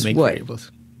is how we make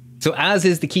variables. So as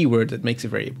is the keyword that makes a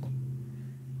variable.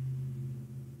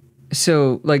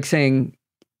 So like saying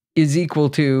is equal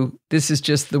to, this is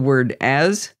just the word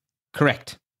as?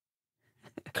 Correct.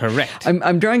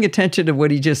 I'm drawing attention to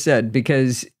what he just said,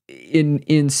 because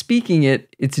in speaking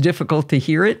it, it's difficult to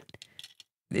hear it.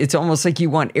 It's almost like you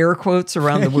want air quotes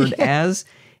around the word as.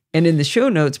 And in the show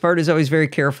notes, Bart is always very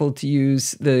careful to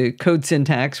use the code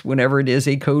syntax whenever it is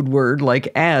a code word like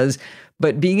as.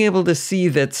 But being able to see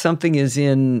that something is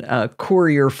in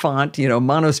Courier font,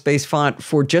 monospace font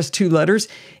for just 2 letters,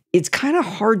 it's kind of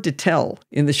hard to tell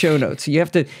in the show notes. So you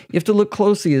have to look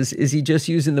closely. Is he just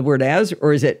using the word as,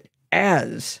 or is it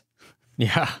as?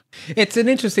 Yeah, it's an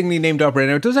interestingly named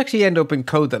operator. It does actually end up in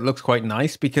code that looks quite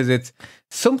nice because it's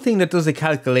something that does a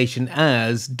calculation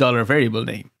as $variable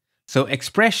name. So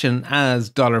expression as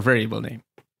 $variable name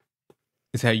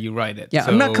is how you write it. Yeah,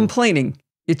 so, I'm not complaining.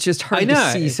 It's just hard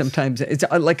to see sometimes. It's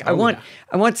like I want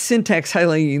syntax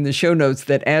highlighting in the show notes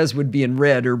that as would be in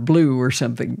red or blue or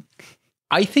something.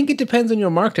 I think it depends on your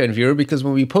Markdown viewer, because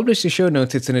when we publish the show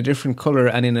notes, it's in a different color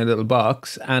and in a little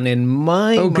box. And in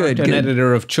my Markdown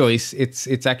editor of choice,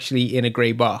 it's actually in a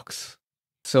gray box.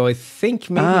 So I think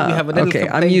maybe we have a little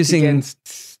complaint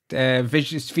against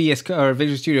Visual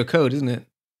Studio Code, isn't it?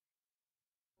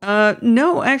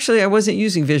 No, actually, I wasn't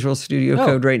using Visual Studio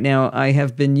Code right now. I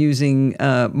have been using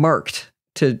Marked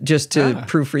to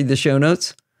proofread the show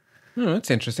notes. Oh,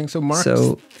 that's interesting. So Mark's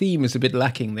theme is a bit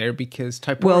lacking there because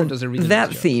Typora does a really nice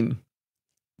job. Theme.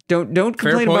 Don't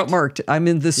complain about Marked. I'm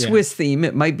in the Swiss theme.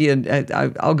 It might be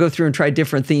I'll go through and try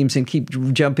different themes and keep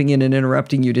jumping in and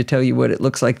interrupting you to tell you what it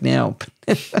looks like now.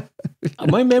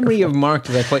 My memory of Marked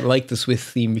is I quite like the Swiss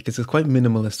theme because it's quite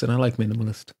minimalist, and I like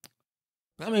minimalist.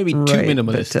 That may be too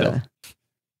minimalist, though.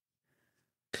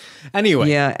 Anyway.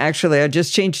 Yeah, actually, I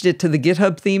just changed it to the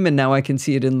GitHub theme, and now I can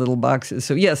see it in little boxes.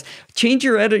 So yes, change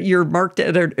your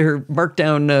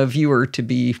Markdown viewer to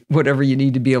be whatever you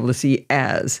need to be able to see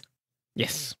as.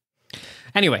 Yes.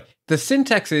 Anyway, the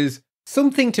syntax is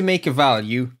something to make a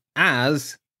value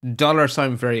as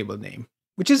 $variable name,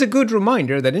 which is a good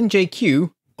reminder that in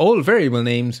JQ, all variable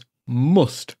names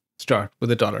must start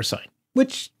with $.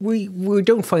 Which we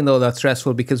don't find all that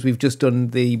stressful because we've just done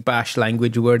the bash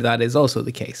language where that is also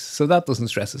the case. So that doesn't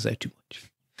stress us out too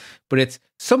much. But it's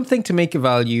something to make a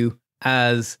value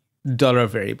as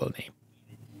 $variable name.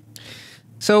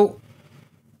 So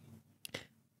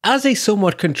as a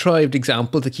somewhat contrived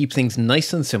example to keep things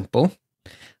nice and simple,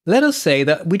 let us say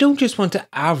that we don't just want to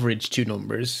average two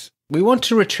numbers. We want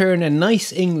to return a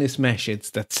nice English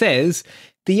message that says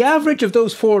the average of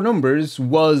those four numbers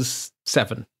was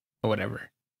 7. Or whatever.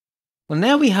 Well,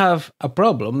 now we have a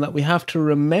problem that we have to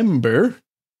remember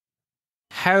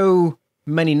how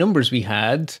many numbers we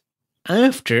had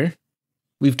after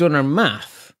we've done our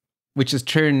math, which has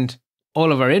turned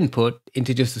all of our input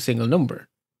into just a single number.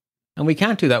 And we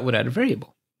can't do that without a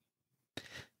variable.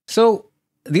 So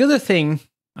the other thing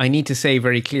I need to say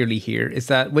very clearly here is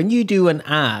that when you do an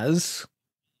as,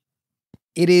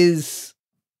 it is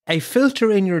a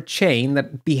filter in your chain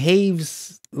that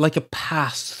behaves like a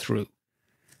pass-through.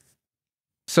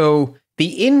 So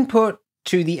the input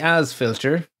to the as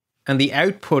filter and the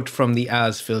output from the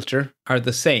as filter are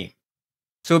the same.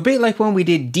 So a bit like when we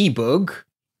did debug,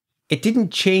 it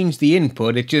didn't change the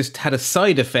input, it just had a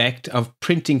side effect of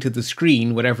printing to the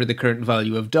screen whatever the current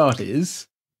value of dot is.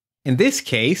 In this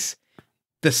case,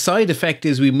 the side effect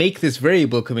is we make this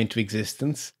variable come into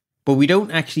existence, but we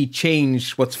don't actually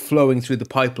change what's flowing through the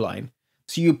pipeline.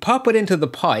 So you pop it into the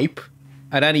pipe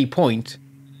at any point,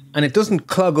 and it doesn't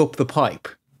clog up the pipe,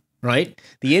 right?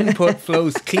 The input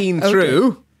flows clean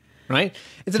through, right?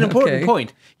 It's an important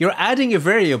point. You're adding a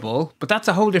variable, but that's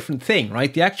a whole different thing,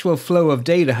 right? The actual flow of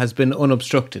data has been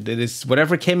unobstructed. It is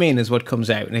whatever came in is what comes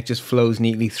out, and it just flows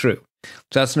neatly through.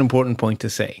 So that's an important point to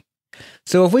say.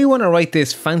 So if we want to write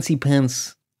this fancy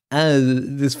pants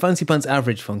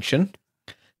average function,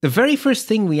 the very first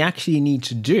thing we actually need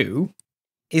to do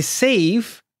is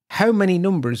save how many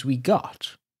numbers we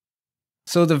got.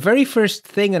 So the very first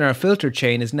thing in our filter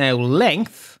chain is now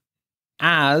length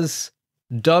as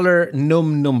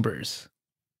 $num numbers.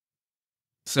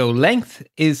 So length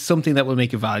is something that will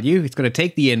make a value. It's going to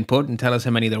take the input and tell us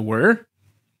how many there were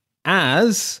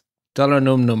as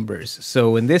 $num numbers.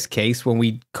 So in this case, when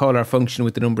we call our function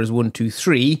with the numbers 1, 2,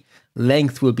 3,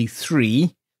 length will be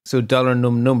 3. So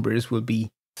 $num numbers will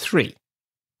be 3.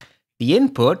 The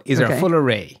input is our full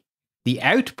array. The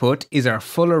output is our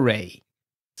full array.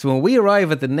 So when we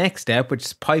arrive at the next step,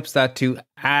 which pipes that to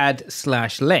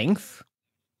add/length,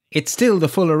 it's still the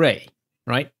full array,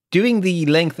 right? Doing the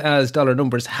length as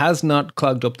 $numbers has not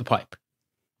clogged up the pipe.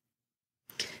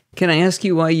 Can I ask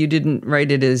you why you didn't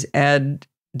write it as add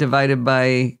divided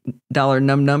by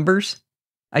 $num numbers?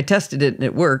 I tested it and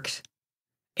it works.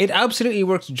 It absolutely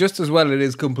works just as well. It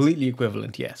is completely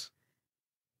equivalent, yes.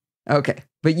 Okay,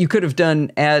 but you could have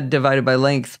done add divided by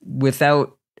length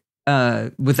without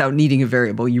needing a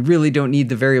variable. You really don't need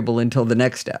the variable until the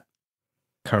next step.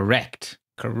 Correct.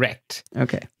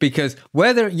 Okay. Because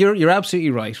whether you're absolutely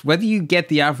right, whether you get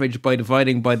the average by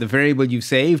dividing by the variable you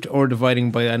saved or dividing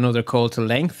by another call to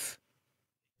length,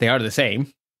 they are the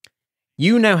same.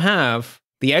 You now have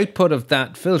the output of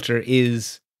that filter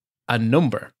is a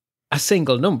number, a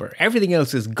single number. Everything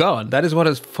else is gone. That is what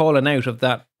has fallen out of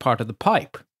that part of the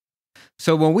pipe.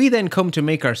 So when we then come to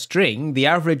make our string, the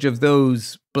average of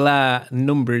those blah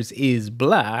numbers is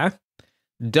blah.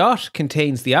 Dot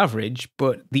contains the average,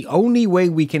 but the only way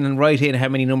we can write in how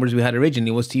many numbers we had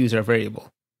originally was to use our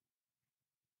variable.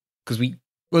 Because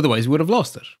otherwise we would have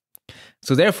lost it.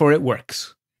 So therefore it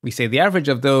works. We say the average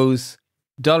of those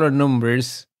dollar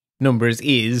numbers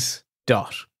is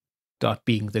dot. Dot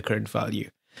being the current value.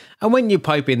 And when you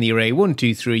pipe in the array 1,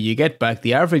 2, 3, you get back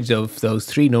the average of those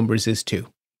three numbers is 2.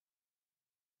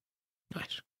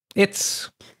 Right. It's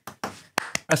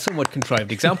a somewhat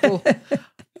contrived example,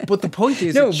 but the point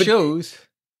is it shows.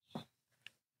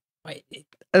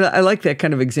 I like that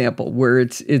kind of example where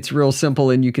it's real simple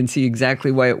and you can see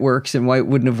exactly why it works and why it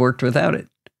wouldn't have worked without it.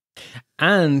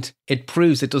 And it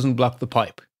proves it doesn't block the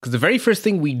pipe. Because the very first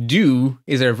thing we do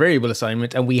is our variable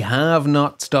assignment, and we have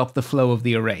not stopped the flow of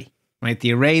the array. Right?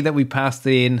 The array that we passed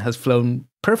in has flown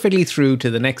perfectly through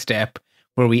to the next step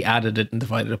where we added it and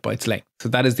divided it by its length. So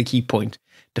that is the key point.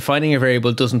 Defining a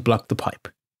variable doesn't block the pipe.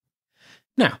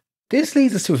 Now, this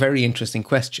leads us to a very interesting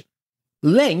question.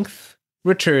 Length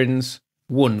returns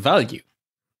one value,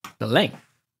 the length.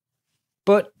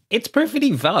 But it's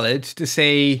perfectly valid to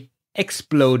say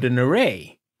explode an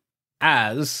array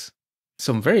as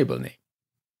some variable name.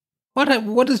 What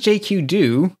does JQ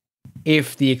do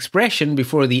if the expression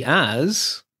before the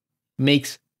as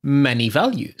makes many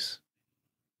values?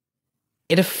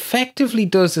 It effectively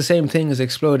does the same thing as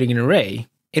exploding an array.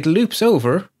 It loops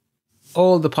over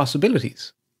all the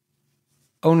possibilities.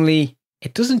 Only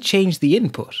it doesn't change the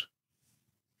input.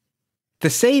 The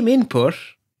same input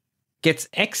gets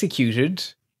executed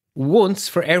once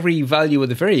for every value of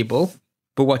the variable,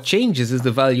 but what changes is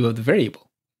the value of the variable.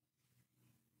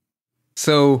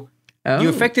 So you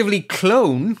effectively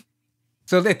clone.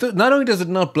 So not only does it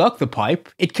not block the pipe,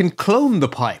 it can clone the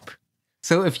pipe.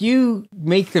 So if you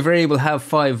make the variable have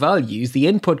 5 values, the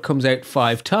input comes out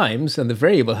 5 times and the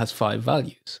variable has 5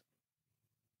 values.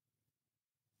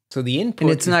 So the input...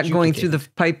 And it's not going through the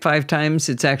pipe 5 times,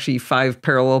 it's actually 5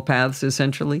 parallel paths,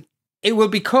 essentially? It will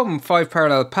become 5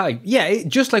 parallel pipes. Yeah,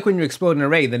 just like when you explode an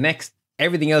array,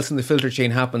 everything else in the filter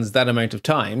chain happens that amount of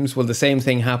times. Well, the same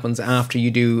thing happens after you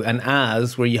do an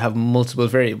as, where you have multiple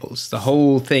variables. The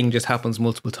whole thing just happens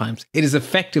multiple times. It is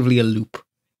effectively a loop.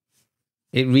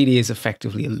 It really is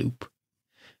effectively a loop.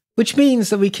 Which means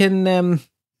that we can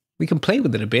play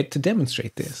with it a bit to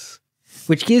demonstrate this.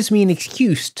 Which gives me an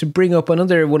excuse to bring up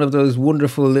another one of those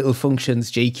wonderful little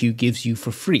functions JQ gives you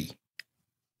for free.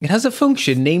 It has a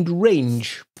function named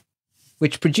range,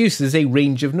 which produces a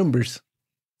range of numbers.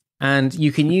 And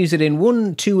you can use it in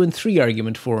 1, 2, and 3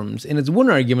 argument forms. In its 1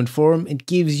 argument form, it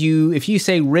gives you, if you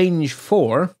say range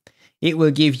 4, it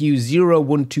will give you 0,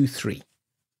 1, 2, 3.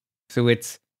 So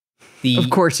it's the...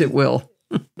 Of course it will.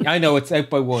 I know, it's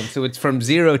out by 1. So it's from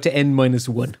 0 to n minus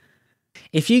 1.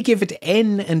 If you give it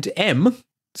n and m,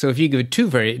 so if you give it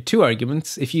two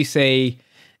arguments, if you say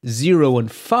 0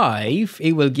 and 5,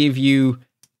 it will give you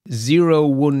 0,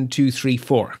 1, 2, 3,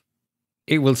 4.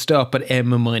 It will stop at m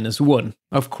minus 1.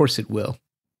 Of course it will.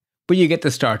 But you get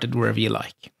to start it wherever you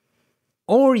like.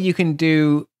 Or you can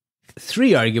do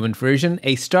 3 argument version,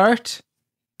 a start,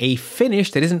 a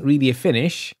finish that isn't really a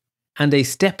finish, and a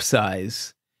step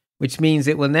size, which means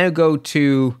it will now go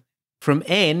from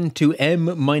n to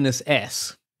m minus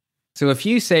s. So if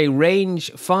you say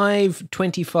range 5,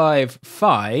 25,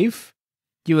 5,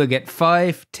 you will get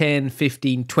 5, 10,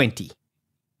 15, 20.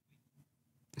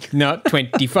 Not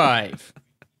 25.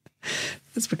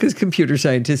 That's because computer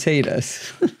scientists hate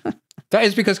us. That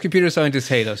is because computer scientists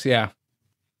hate us, yeah.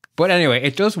 But anyway,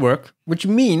 it does work, which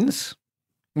means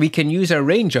we can use our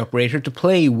range operator to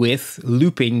play with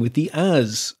looping with the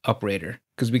as operator.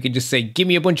 Because we can just say, give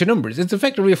me a bunch of numbers. It's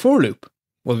effectively a for loop.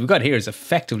 What we've got here is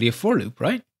effectively a for loop,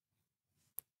 right?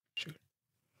 Sure.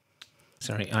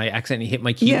 Sorry, I accidentally hit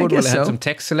my keyboard while I had some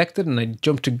text selected, and I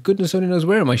jumped to goodness only knows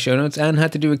where in my show notes and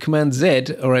had to do a Command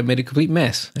Z, or I made a complete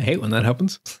mess. I hate when that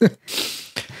happens.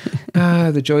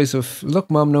 The joys of, look,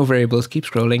 Mom, no variables. Keep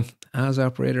scrolling. As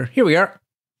operator. Here we are.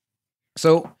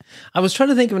 So I was trying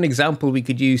to think of an example we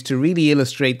could use to really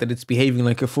illustrate that it's behaving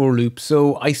like a for loop.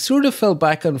 So I sort of fell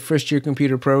back on first year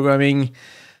computer programming,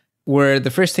 where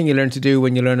the first thing you learn to do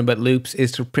when you learn about loops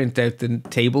is to print out the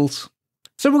tables.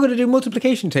 So we're going to do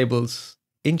multiplication tables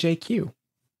in JQ.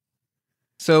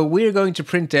 So we're going to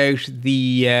print out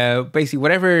the, basically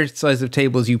whatever size of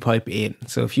tables you pipe in.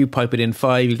 So if you pipe it in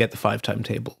 5, you get the 5 time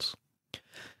tables.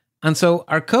 And so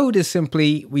our code is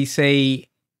simply, we say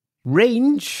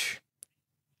range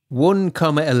 1,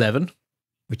 11,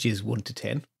 which is 1 to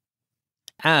 10,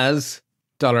 as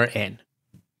 $n.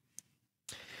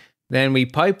 Then we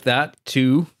pipe that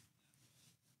to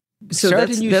start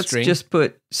a new string. Just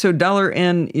put, so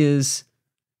 $n is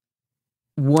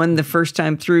 1 the first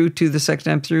time through, 2 the second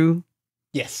time through?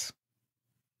 Yes.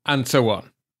 And so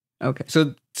on. Okay.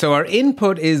 So our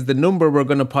input is the number we're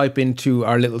going to pipe into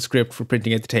our little script for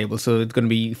printing out the table. So it's going to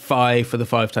be 5 for the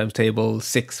 5 times table,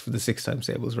 6 for the 6 times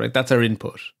tables, right? That's our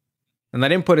input. And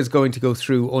that input is going to go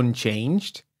through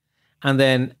unchanged. And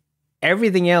then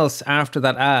everything else after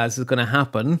that as is going to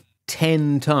happen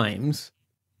 10 times.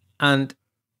 And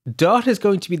dot is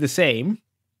going to be the same,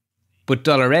 but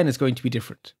 $n is going to be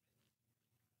different.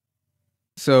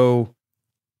 So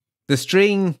the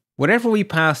string, whatever we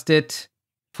passed it,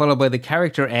 followed by the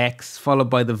character X, followed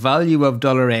by the value of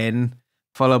 $n,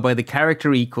 followed by the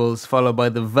character equals, followed by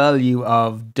the value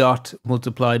of dot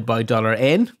multiplied by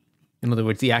 $n. In other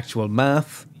words, the actual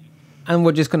math. And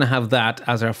we're just going to have that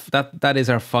as our, that is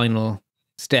our final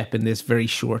step in this very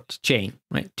short chain,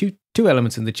 right? Two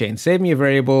elements in the chain. Save me a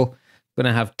variable, going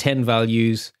to have 10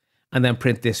 values, and then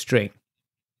print this string.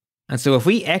 And so if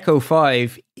we echo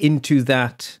 5 into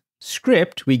that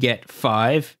script, we get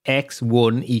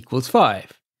 5x1 equals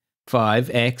 5.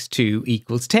 5x2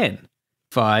 equals 10.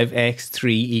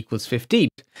 5x3 equals 15.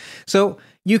 So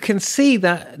you can see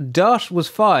that dot was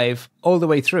 5 all the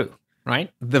way through,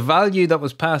 right? The value that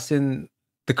was passed in,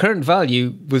 the current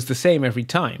value was the same every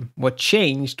time. What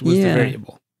changed was the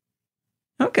variable.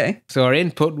 Okay. So our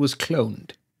input was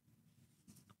cloned.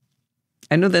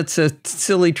 I know that's a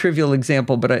silly, trivial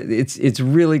example, but it's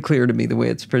really clear to me the way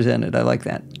it's presented. I like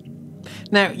that.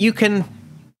 Now, you can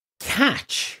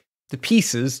catch the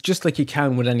pieces just like you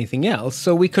can with anything else.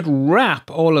 So we could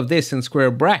wrap all of this in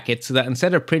square brackets so that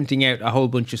instead of printing out a whole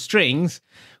bunch of strings,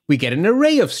 we get an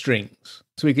array of strings.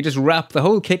 So we could just wrap the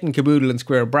whole kit and caboodle in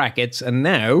square brackets, and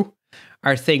now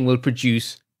our thing will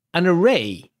produce an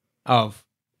array of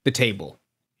the table.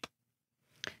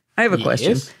 I have a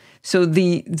question. So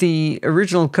the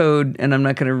original code, and I'm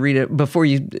not going to read it, before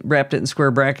you wrapped it in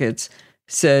square brackets,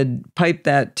 said pipe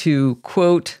that to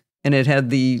quote, and it had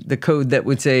the code that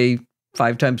would say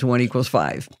 5 times 1 equals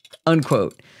 5,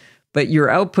 unquote. But your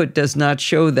output does not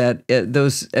show that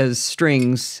those as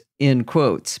strings in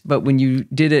quotes. But when you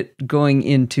did it going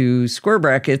into square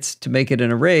brackets to make it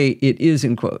an array, it is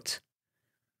in quotes.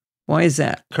 Why is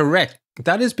that? Correct.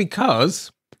 That is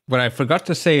because what I forgot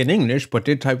to say in English, but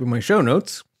did type in my show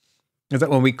notes, is that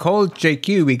when we called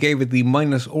JQ, we gave it the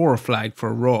 -or flag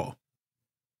for raw.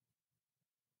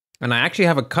 And I actually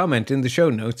have a comment in the show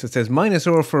notes that says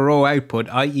 -or for raw output,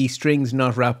 i.e. strings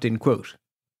not wrapped in quote.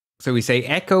 So we say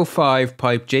echo 5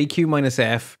 pipe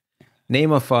JQ-F,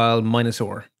 name of file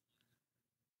 -or.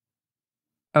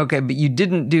 Okay, but you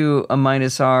didn't do a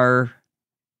 -r.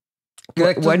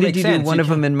 Why did you do one of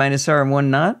them in -r and one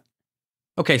not?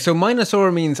 Okay, so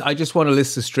 -or means I just want a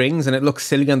list of strings, and it looks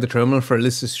silly on the terminal for a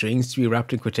list of strings to be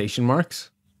wrapped in quotation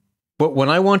marks. But when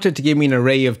I want it to give me an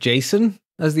array of JSON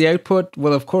as the output,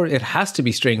 well, of course, it has to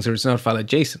be strings or it's not valid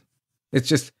JSON. It's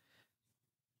just...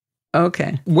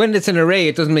 Okay. When it's an array,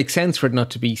 it doesn't make sense for it not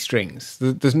to be strings.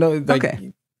 There's no...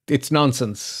 Like, it's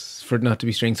nonsense for it not to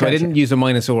be strings. So I didn't use a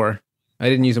 -or. I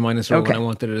didn't use a -or when I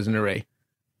wanted it as an array.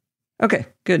 Okay,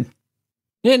 good.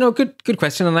 Yeah, no, good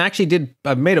question. And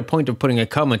I made a point of putting a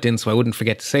comment in so I wouldn't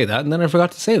forget to say that. And then I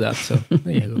forgot to say that. So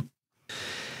there you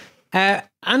go.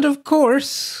 And of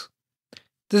course,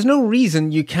 there's no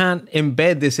reason you can't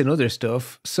embed this in other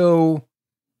stuff. So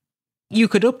you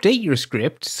could update your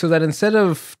script so that instead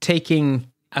of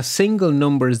taking a single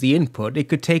number as the input, it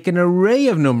could take an array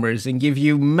of numbers and give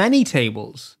you many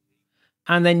tables.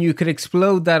 And then you could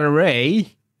explode that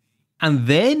array and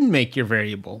then make your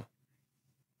variable.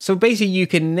 So basically, you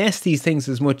can nest these things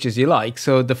as much as you like.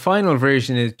 So the final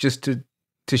version is just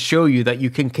to show you that you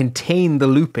can contain the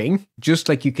looping, just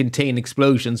like you contain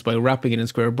explosions by wrapping it in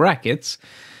square brackets.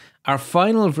 Our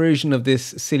final version of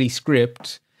this silly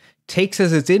script takes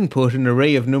as its input an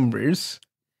array of numbers.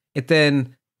 It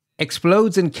then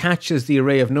explodes and catches the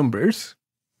array of numbers.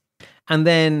 And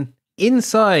then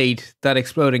inside that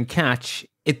explode and catch,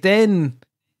 it then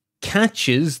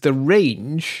catches the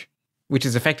range, which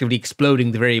is effectively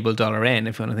exploding the variable $n,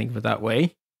 if you want to think of it that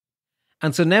way.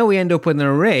 And so now we end up with an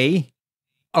array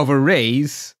of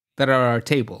arrays that are our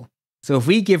table. So if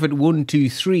we give it 1, 2,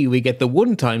 3, we get the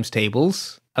 1 times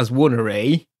tables as one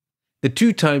array, the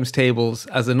 2 times tables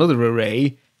as another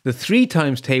array, the 3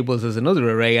 times tables as another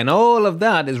array, and all of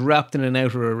that is wrapped in an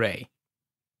outer array.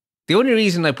 The only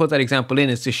reason I put that example in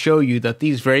is to show you that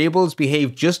these variables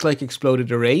behave just like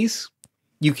exploded arrays.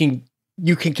 You can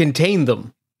contain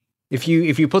them. If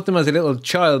you put them as a little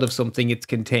child of something, it's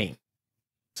contained.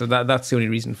 So that's the only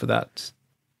reason for that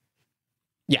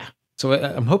Yeah. So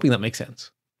I'm hoping that makes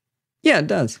sense. Yeah, it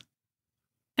does.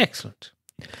 Excellent.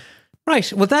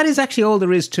 Right. Well, that is actually all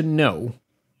there is to know.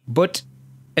 But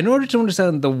in order to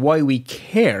understand the why we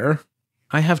care,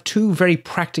 I have two very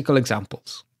practical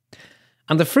examples.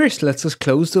 And the first lets us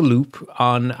close the loop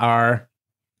on our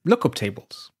lookup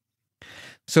tables.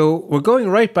 So we're going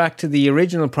right back to the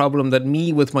original problem that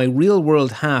me with my real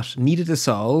world hat needed to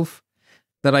solve,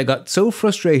 that I got so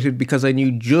frustrated because I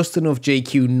knew just enough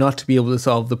JQ not to be able to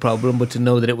solve the problem, but to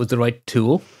know that it was the right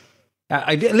tool.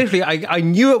 I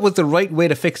knew it was the right way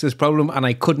to fix this problem and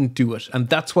I couldn't do it. And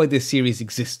that's why this series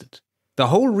existed. The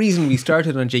whole reason we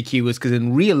started on JQ was because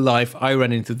in real life, I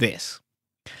ran into this.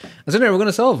 And so now we're going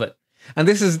to solve it. And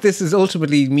this is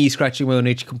ultimately me scratching my own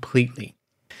itch completely.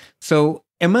 So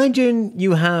imagine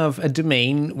you have a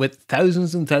domain with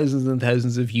thousands and thousands and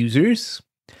thousands of users,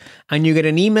 and you get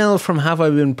an email from Have I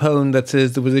Been Pwned that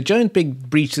says there was a giant big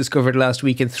breach discovered last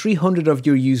week and 300 of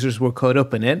your users were caught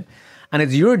up in it. And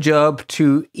it's your job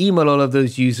to email all of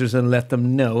those users and let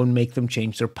them know and make them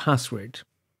change their password.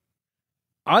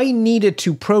 I needed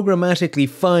to programmatically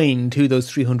find who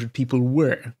those 300 people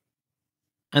were.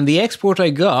 And the export I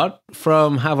got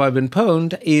from Have I Been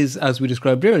Pwned is, as we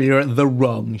described earlier, the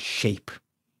wrong shape.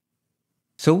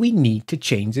 So we need to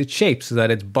change its shape so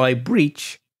that it's by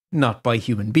breach, not by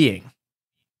human being.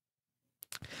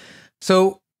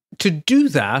 So to do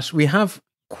that, we have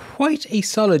quite a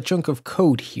solid chunk of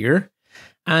code here.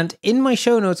 And in my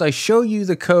show notes, I show you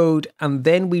the code and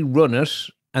then we run it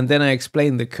and then I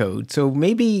explain the code. So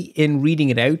maybe in reading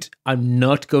it out, I'm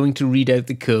not going to read out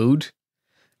the code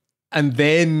and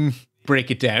then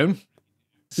break it down.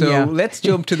 So let's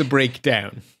jump to the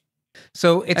breakdown.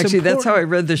 So it's actually, that's how I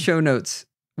read the show notes,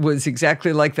 was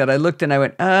exactly like that. I looked and I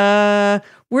went,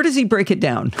 where does he break it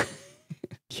down?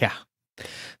 Yeah.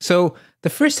 So the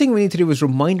first thing we need to do is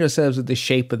remind ourselves of the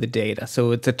shape of the data.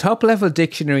 So it's a top-level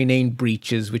dictionary named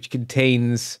breaches, which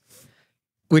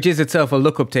is itself a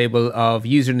lookup table of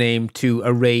username to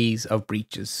arrays of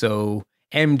breaches. So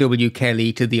MW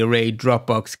Kelly to the array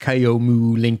Dropbox,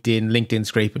 Kayomu, LinkedIn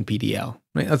Scrape, and PDL.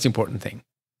 Right? That's the important thing.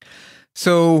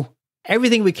 So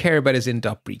everything we care about is in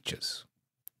 .breaches.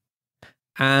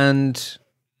 And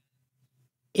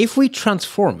if we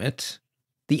transform it,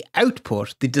 the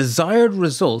output, the desired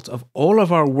result of all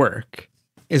of our work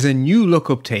is a new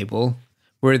lookup table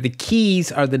where the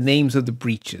keys are the names of the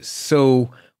breaches.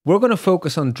 So we're going to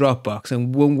focus on Dropbox.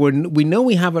 And when we know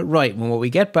we have it right, when what we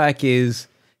get back is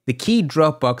the key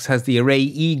Dropbox has the array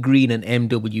E Green and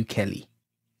MW Kelly.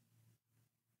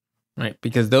 Right?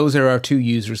 Because those are our two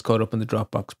users caught up in the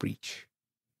Dropbox breach.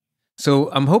 So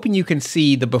I'm hoping you can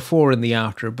see the before and the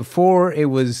after. Before it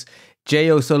was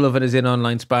J. O'Sullivan is in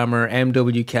online spammer,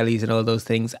 MW Kelly's and all those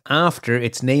things. After,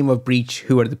 it's name of breach,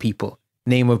 who are the people?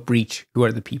 Name of breach, who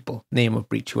are the people? Name of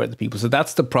breach, who are the people? So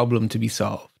that's the problem to be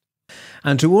solved.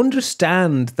 And to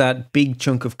understand that big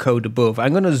chunk of code above,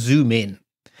 I'm going to zoom in.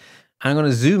 I'm going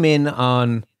to zoom in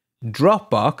on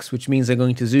Dropbox, which means I'm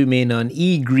going to zoom in on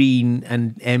E Green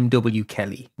and MW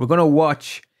Kelly. We're going to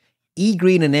watch E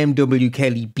Green and MW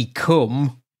Kelly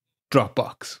become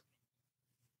Dropbox.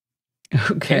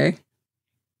 Okay.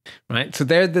 Right, so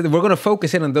we're going to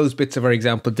focus in on those bits of our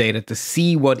example data to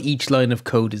see what each line of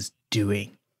code is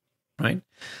doing. Right,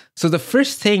 so the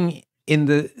first thing in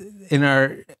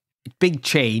our big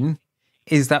chain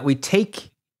is that we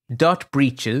take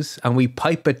 .breaches and we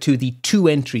pipe it to the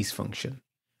toEntries function,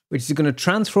 which is going to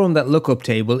transform that lookup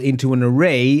table into an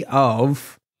array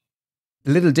of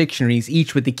little dictionaries,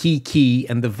 each with the key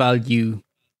and the value.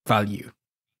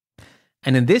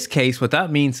 And in this case, what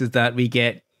that means is that we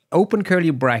get open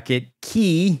curly bracket,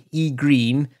 key, E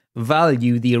Green,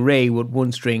 value, the array with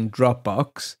one string,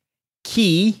 Dropbox,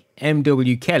 key,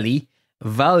 MW Kelly,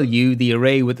 value, the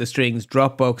array with the strings,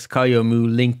 Dropbox, Kayomu,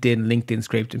 LinkedIn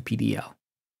Scraped, and PDL.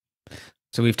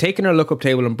 So we've taken our lookup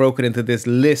table and broken it into this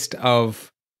list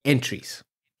of entries,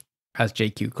 as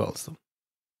JQ calls them.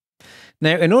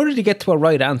 Now, in order to get to a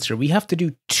right answer, we have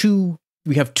two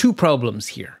problems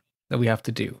here that we have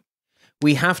to do.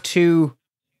 We have to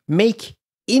make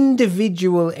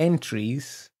individual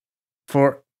entries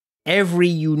for every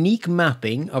unique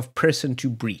mapping of person to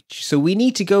breach. So we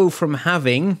need to go from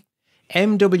having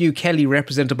MW Kelly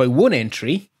represented by one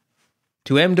entry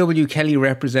to MW Kelly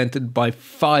represented by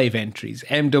 5 entries.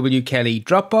 MW Kelly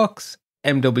Dropbox,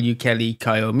 MW Kelly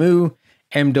Kayomu,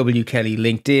 MW Kelly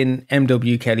LinkedIn,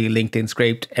 MW Kelly LinkedIn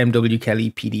Scraped, MW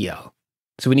Kelly PDL.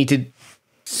 So we need to,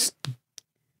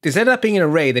 instead of that being an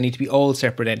array, they need to be all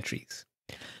separate entries.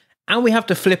 And we have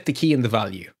to flip the key and the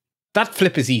value. That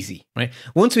flip is easy, right?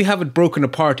 Once we have it broken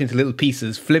apart into little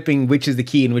pieces, flipping which is the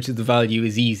key and which is the value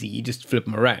is easy. You just flip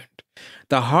them around.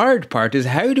 The hard part is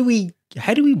how do we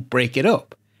break it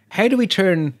up? How do we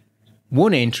turn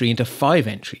one entry into 5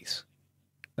 entries?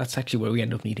 That's actually where we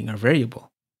end up needing our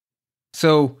variable.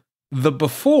 So the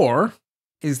before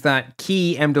is that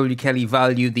key MW Kelly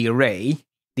value the array.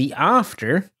 The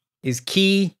after is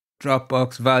key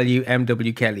Dropbox value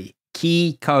MW Kelly.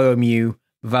 Key CoMU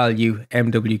value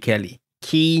MW Kelly.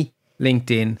 Key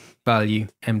LinkedIn value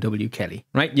MW Kelly.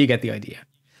 Right? You get the idea.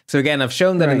 So again, I've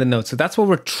shown that in the notes. So that's what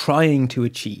we're trying to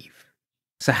achieve.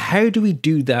 So how do we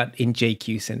do that in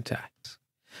JQ syntax?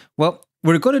 Well,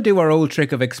 we're going to do our old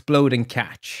trick of explode and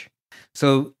catch.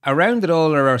 So around it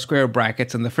all are our square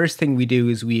brackets, and the first thing we do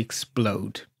is we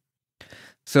explode.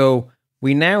 So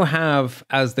we now have,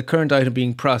 as the current item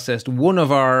being processed, one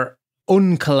of our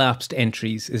uncollapsed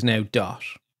entries is now dot.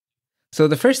 So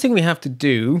the first thing we have to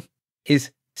do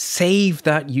is save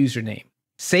that username.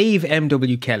 Save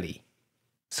MW Kelly.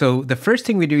 So the first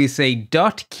thing we do is say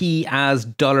dot key as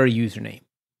 $username.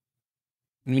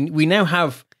 I mean, we now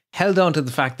have held on to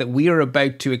the fact that we are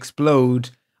about to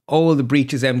explode all the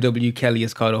breaches MW Kelly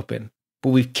is caught up in. But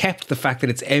we've kept the fact that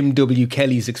it's MW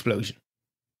Kelly's explosion.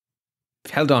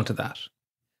 We've held on to that.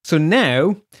 So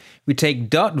now we take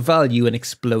dot value and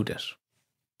explode it.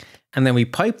 And then we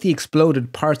pipe the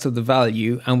exploded parts of the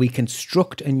value and we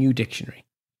construct a new dictionary.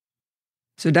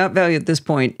 So dot value at this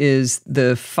point is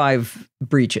the 5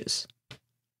 breaches.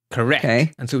 Correct.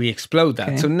 Okay. And so we explode that.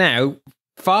 Okay. So now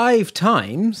 5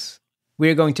 times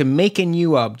we're going to make a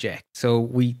new object. So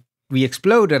we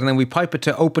explode it and then we pipe it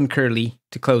to open curly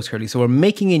to close curly. So we're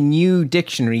making a new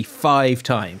dictionary 5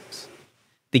 times.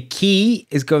 The key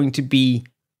is going to be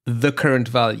the current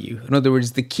value. In other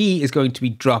words, the key is going to be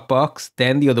Dropbox,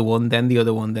 then the other one, then the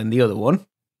other one, then the other one.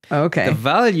 Okay. The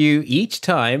value each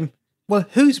time, well,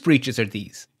 whose breaches are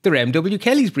these? They're MW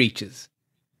Kelly's breaches.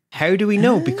 How do we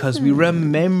know? Because we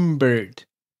remembered.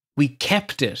 We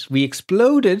kept it. We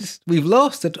exploded. We've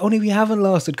lost it. Only we haven't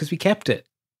lost it because we kept it.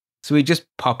 So we just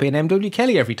pop in MW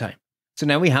Kelly every time. So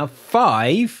now we have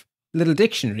 5 little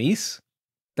dictionaries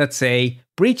that say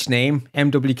breach name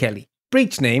MW Kelly,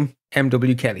 breach name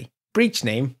MW Kelly, breach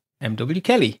name MW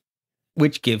Kelly,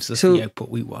 which gives us the output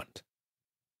we want.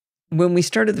 When we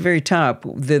start at the very top,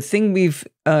 the thing we've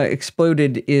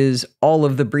exploded is all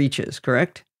of the breaches,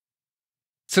 correct?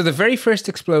 So the very first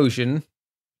explosion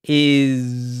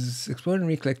is explode and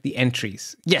recollect the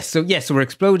entries. Yes. So we're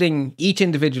exploding each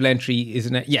individual entry.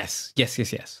 Isn't it? Yes.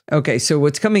 Okay. So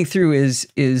what's coming through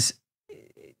is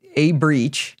a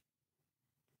breach,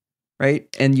 right?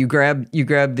 And you grab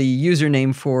the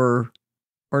username for,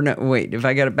 or no, wait, if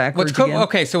I got it backwards again?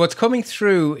 Okay. So what's coming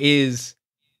through is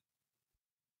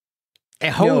a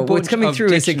whole bunch what's coming of through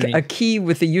dictionary. is a key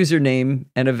with a username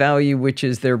and a value, which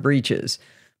is their breaches,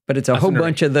 but it's a whole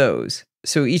bunch of those.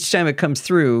 So each time it comes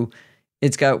through,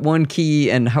 it's got one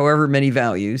key and however many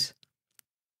values.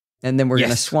 And then we're going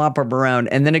to swap them around.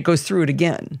 And then it goes through it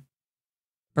again.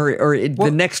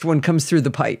 The next one comes through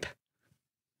the pipe.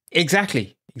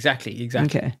 Exactly.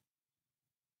 Okay.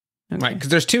 Right, because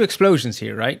there's 2 explosions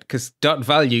here, right? Because dot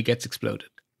value gets exploded.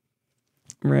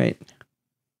 Right.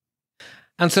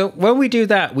 And so when we do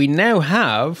that, we now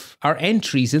have our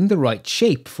entries in the right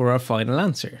shape for our final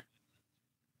answer.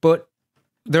 But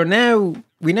we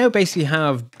now basically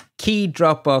have key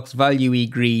Dropbox value E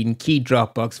green, key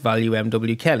Dropbox value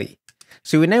MW Kelly.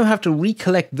 So we now have to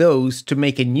recollect those to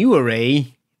make a new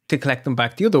array to collect them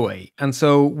back the other way. And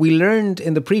so we learned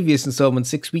in the previous installment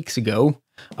 6 weeks ago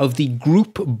of the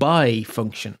group by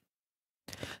function.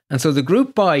 And so the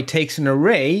group by takes an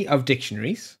array of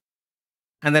dictionaries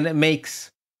and then it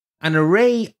makes an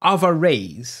array of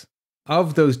arrays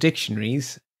of those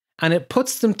dictionaries. And it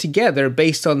puts them together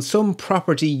based on some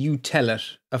property you tell it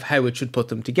of how it should put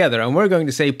them together. And we're going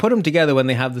to say, put them together when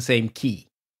they have the same key.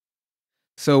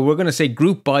 So we're going to say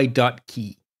group by dot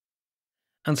key.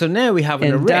 And so now we have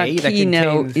an array that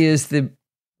contains...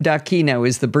 Dot key now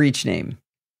is the breach name.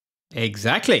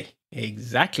 Exactly.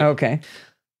 Okay.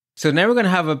 So now we're going to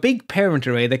have a big parent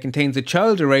array that contains a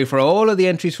child array for all of the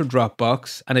entries for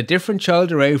Dropbox and a different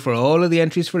child array for all of the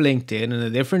entries for LinkedIn and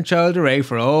a different child array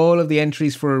for all of the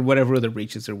entries for whatever other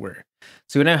breaches there were.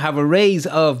 So we now have arrays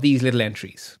of these little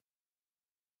entries.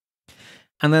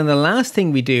 And then the last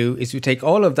thing we do is we take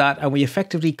all of that and we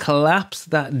effectively collapse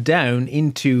that down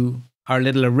into our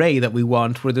little array that we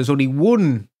want where there's only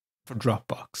one for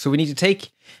Dropbox. So we need to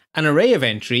take an array of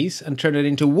entries and turn it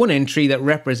into one entry that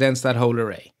represents that whole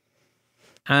array.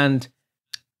 And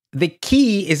the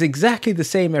key is exactly the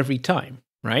same every time,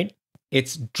 right?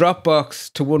 It's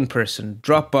Dropbox to one person,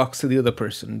 Dropbox to the other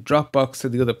person, Dropbox to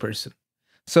the other person.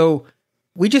 So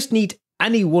we just need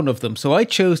any one of them. So I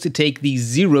chose to take the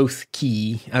 0th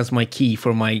key as my key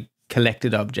for my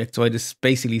collected object. So I just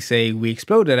basically say we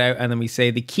explode it out, and then we say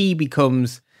the key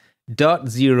becomes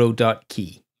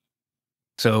 .0.key.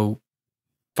 So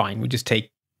fine, we just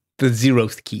take the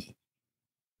 0th key.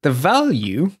 The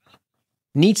value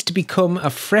needs to become a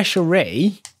fresh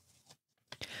array.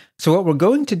 So what we're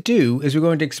going to do is we're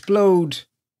going to explode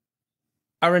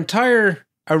our entire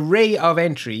array of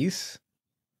entries,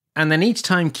 and then each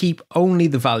time keep only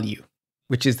the value,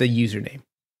 which is the username.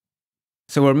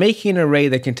 So we're making an array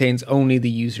that contains only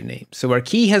the username. So our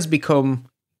key has become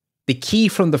the key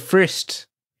from the first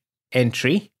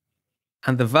entry,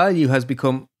 and the value has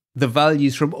become the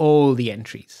values from all the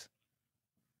entries.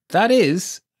 That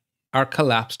is our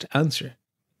collapsed answer.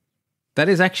 That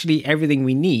is actually everything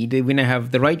we need. We now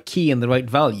have the right key and the right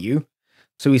value.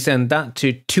 So we send that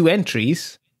to 2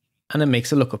 entries, and it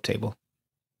makes a lookup table.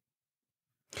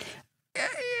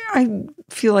 I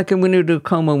feel like I went into a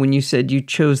coma when you said you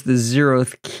chose the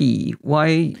 0th key.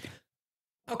 Why?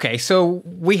 Okay, so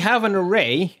we have an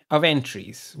array of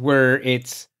entries where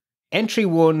it's entry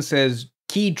 1 says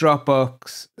key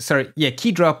Dropbox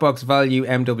value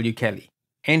MW Kelly.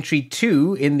 Entry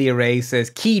 2 in the array says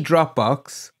key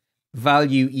Dropbox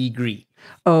value E Green.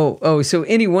 Oh, so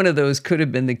any one of those could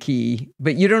have been the key,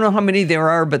 but you don't know how many there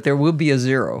are, but there will be a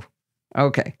 0.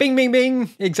 Okay. Bing, bing, bing.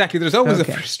 Exactly. There's always a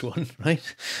first one,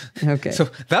 right? Okay. So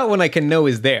that one I can know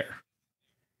is there.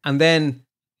 And then,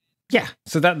 yeah,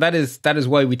 so that is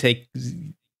why we take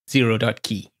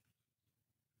 0.key.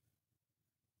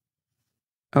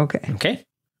 Okay.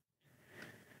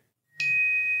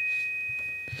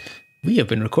 We have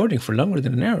been recording for longer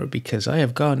than an hour because I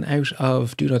have gone out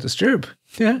of Do Not Disturb.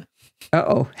 Yeah.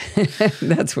 Uh-oh.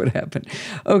 That's what happened.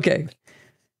 Okay.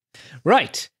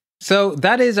 Right. So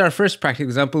that is our first practical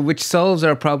example, which solves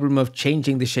our problem of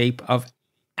changing the shape of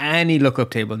any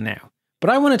lookup table now. But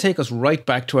I want to take us right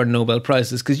back to our Nobel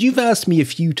Prizes, because you've asked me a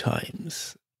few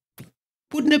times,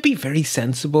 wouldn't it be very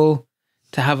sensible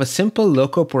to have a simple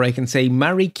lookup where I can say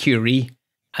Marie Curie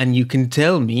and you can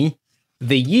tell me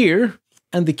the year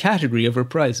and the category of her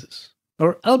prizes?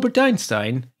 Or Albert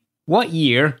Einstein, what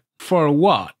year for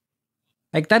what?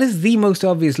 Like, that is the most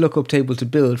obvious lookup table to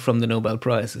build from the Nobel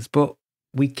Prizes, but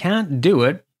we can't do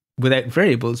it without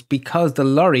variables because the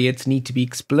laureates need to be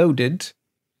exploded.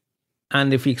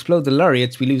 And if we explode the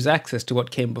laureates, we lose access to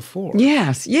what came before.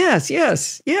 Yes. I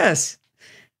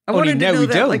wanted to know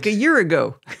that like a year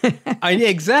ago.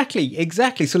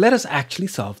 Exactly. So let us actually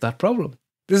solve that problem.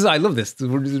 I love this.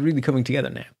 This is really coming together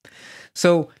now.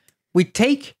 So we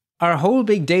take our whole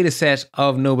big data set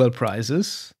of Nobel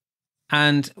Prizes,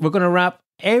 and we're going to wrap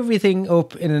everything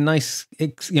up in a nice,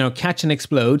 catch and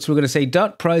explode. So we're going to say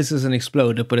dot prizes and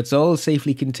explode it, but it's all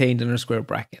safely contained in our square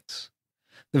brackets.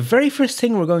 The very first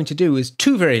thing we're going to do is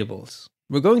 2 variables.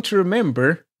 We're going to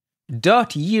remember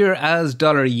dot year as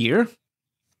 $year,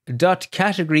 dot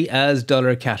category as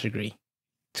 $category.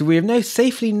 So we have now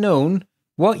safely known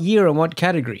what year and what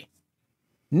category.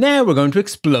 Now we're going to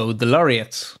explode the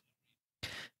laureates.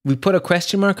 We put a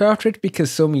question mark after it because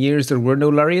some years there were no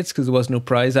laureates because there was no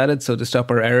prize added. So to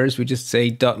stop our errors, we just say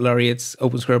dot laureates,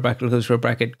 open square bracket, close square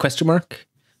bracket, question mark.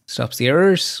 Stops the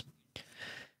errors.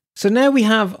 So now we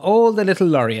have all the little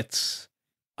laureates.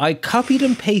 I copied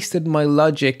and pasted my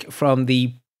logic from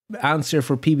the answer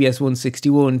for PBS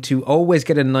 161 to always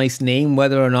get a nice name,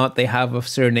 whether or not they have a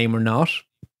surname or not.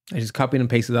 I just copied and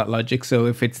pasted that logic. So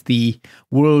if it's the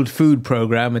World Food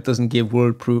Program, it doesn't give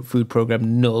World Food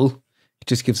Program null. It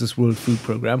just gives us World Food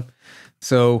Program.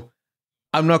 So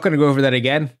I'm not going to go over that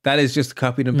again. That is just a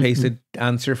copied and pasted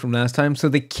answer from last time. So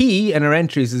the key in our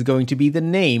entries is going to be the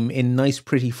name in nice,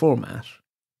 pretty format.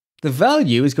 The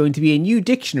value is going to be a new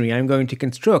dictionary I'm going to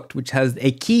construct, which has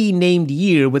a key named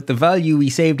year with the value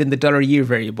we saved in the $year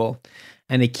variable,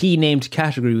 and a key named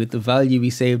category with the value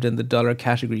we saved in the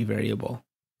 $category variable.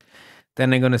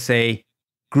 Then I'm going to say,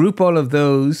 group all of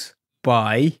those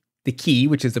by the key,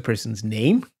 which is the person's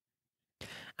name.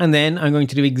 And then I'm going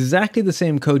to do exactly the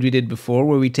same code we did before,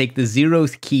 where we take the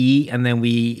 0th key and then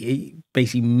we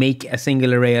basically make a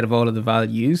single array out of all of the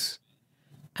values.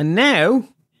 And now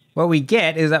what we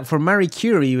get is that for Marie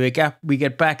Curie, we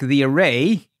get back the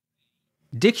array,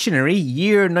 dictionary,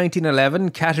 year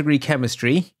 1911, category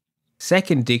chemistry,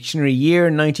 second dictionary, year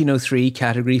 1903,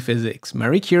 category physics.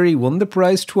 Marie Curie won the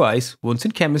prize twice, once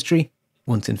in chemistry,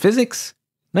 once in physics,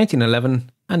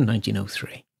 1911 and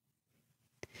 1903.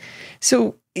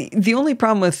 So the only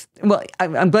problem with,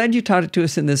 I'm glad you taught it to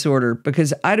us in this order,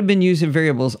 because I'd have been using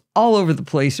variables all over the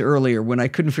place earlier when I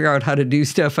couldn't figure out how to do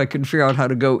stuff. I couldn't figure out how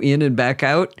to go in and back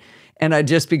out. And I'd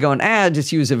just be going,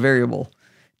 just use a variable.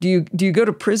 Do you go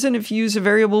to prison if you use a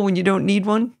variable when you don't need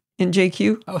one in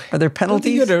JQ? Oh, Are there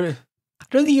penalties? I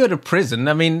don't think you go to prison.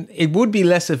 I mean, it would be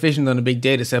less efficient on a big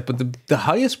data set, but the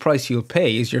highest price you'll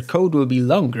pay is your code will be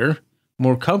longer,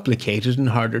 more complicated, and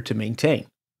harder to maintain.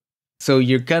 So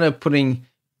you're kind of putting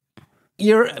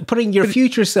your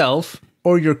future self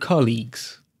or your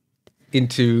colleagues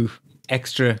into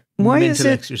extra mental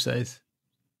exercise.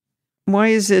 Why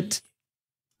is it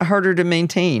harder to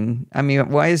maintain? I mean,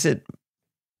 why is it?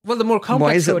 Well, the more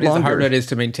complex code is, the harder it is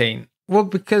to maintain. Well,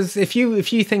 because if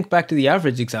you think back to the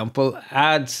average example,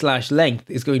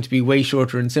 add/length is going to be way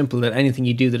shorter and simple than anything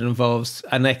you do that involves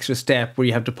an extra step where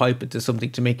you have to pipe it to something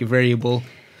to make a variable.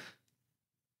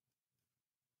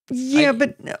 Yeah,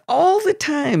 but all the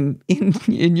time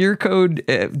in your code,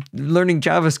 learning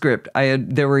JavaScript,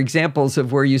 there were examples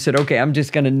of where you said, okay, I'm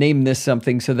just going to name this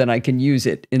something so then I can use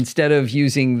it, instead of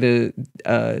using the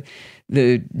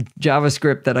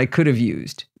JavaScript that I could have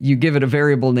used. You give it a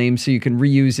variable name so you can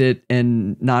reuse it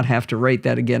and not have to write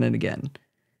that again and again.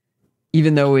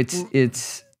 Even though it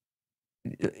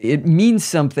means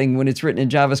something when it's written in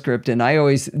JavaScript, and I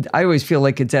always feel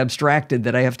like it's abstracted,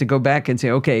 that I have to go back and say,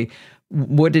 okay,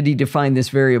 what did he define this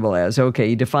variable as? Okay,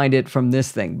 he defined it from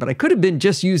this thing, but I could have been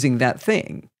just using that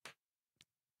thing.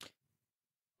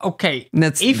 Okay, and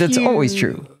that's always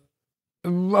true.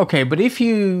 Okay, but if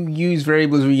you use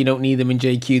variables where you don't need them in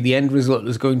JQ, the end result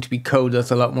is going to be code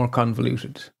that's a lot more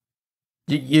convoluted.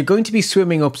 You're going to be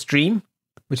swimming upstream,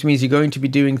 which means you're going to be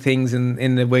doing things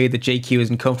in the way that JQ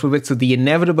isn't comfortable with. So the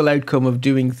inevitable outcome of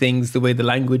doing things the way the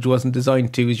language wasn't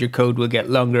designed to is your code will get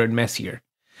longer and messier,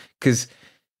 because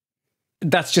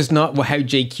that's just not how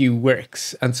JQ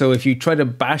works. And so if you try to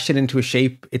bash it into a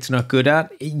shape it's not good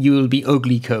at, you'll be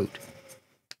ugly code.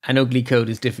 And ugly code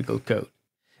is difficult code.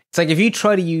 It's like if you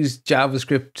try to use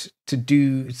JavaScript to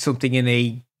do something in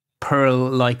a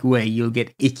Perl-like way, you'll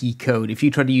get icky code. If you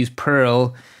try to use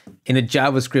Perl in a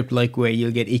JavaScript-like way,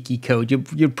 you'll get icky code.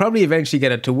 You'll probably eventually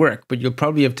get it to work, but you'll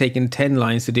probably have taken 10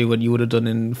 lines to do what you would have done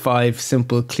in 5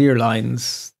 simple, clear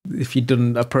lines if you'd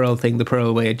done a Perl thing the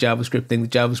Perl way, a JavaScript thing the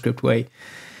JavaScript way.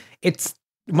 It's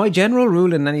my general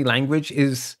rule in any language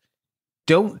is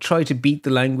don't try to beat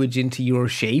the language into your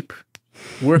shape.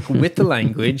 Work with the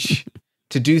language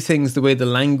to do things the way the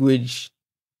language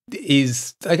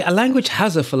is. Like, a language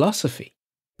has a philosophy.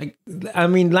 I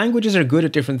mean, languages are good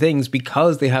at different things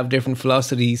because they have different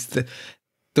philosophies.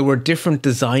 There were different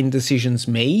design decisions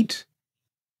made.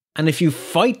 And if you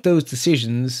fight those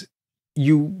decisions,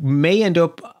 you may end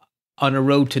up on a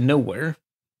road to nowhere,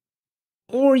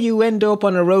 or you end up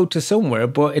on a road to somewhere,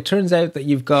 but it turns out that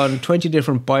you've gone 20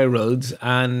 different byroads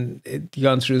and you've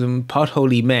gone through some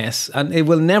potholey mess, and it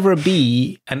will never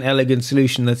be an elegant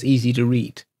solution that's easy to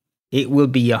read. It will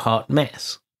be a hot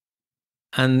mess.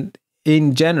 And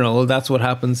in general, that's what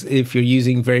happens if you're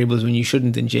using variables when you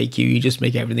shouldn't in JQ. You just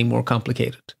make everything more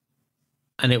complicated.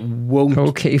 And it won't...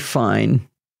 Okay, fine.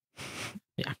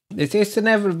 Yeah, it's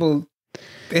inevitable.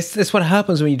 It's what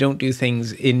happens when you don't do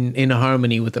things in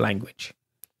harmony with the language.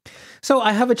 So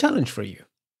I have a challenge for you.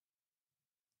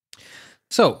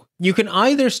 So you can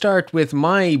either start with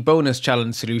my bonus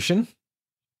challenge solution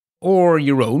or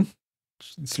your own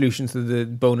solution to the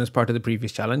bonus part of the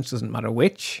previous challenge, doesn't matter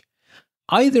which.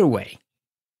 Either way,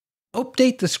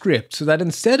 update the script so that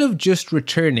instead of just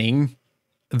returning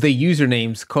the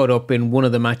usernames caught up in one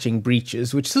of the matching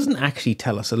breaches, which doesn't actually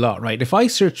tell us a lot, right? If I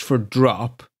search for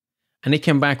drop and it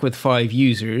came back with 5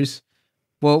 users,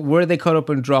 well, were they caught up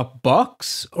in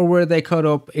Dropbox or were they caught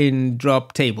up in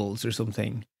drop tables or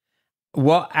something?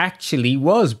 What actually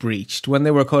was breached when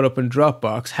they were caught up in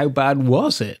Dropbox? How bad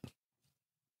was it?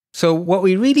 So what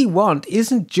we really want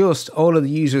isn't just all of the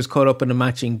users caught up in a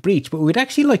matching breach, but we'd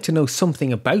actually like to know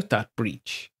something about that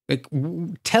breach. Like,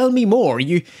 tell me more.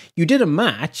 You did a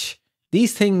match.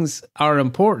 These things are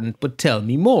important, but tell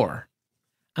me more.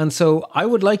 And so I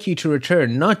would like you to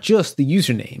return not just the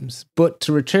usernames, but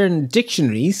to return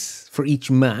dictionaries for each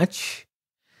match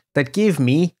that give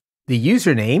me the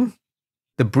username,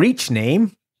 the breach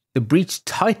name, the breach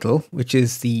title, which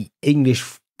is the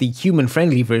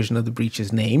human-friendly version of the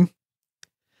breach's name.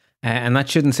 And that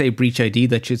shouldn't say breach ID,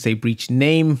 that should say breach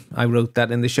name. I wrote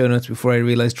that in the show notes before I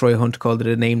realized Troy Hunt called it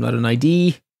a name, not an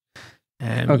ID.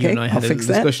 Okay, you and I had a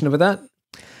discussion about that.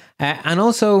 And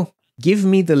also, give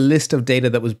me the list of data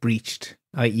that was breached,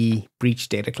 i.e. breach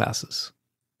data classes.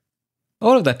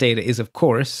 All of that data is, of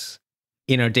course,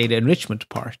 in our data enrichment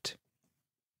part.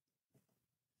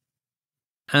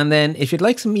 And then if you'd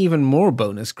like some even more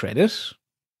bonus credit,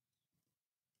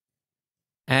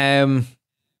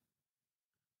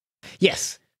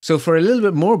 yes. So for a little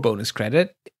bit more bonus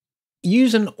credit,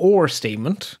 use an OR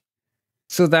statement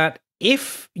so that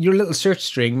if your little search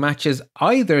string matches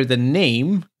either the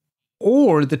name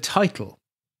or the title,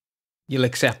 you'll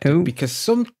accept it, because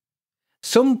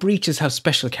some breaches have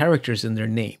special characters in their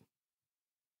name.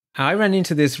 I ran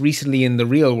into this recently in the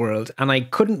real world, and I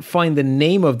couldn't find the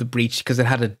name of the breach because it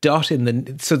had a dot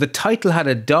so the title had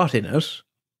a dot in it,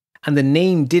 and the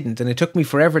name didn't, and it took me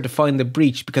forever to find the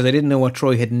breach because I didn't know what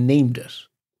Troy had named it.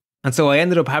 And so I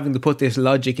ended up having to put this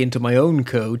logic into my own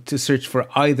code to search for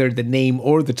either the name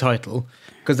or the title,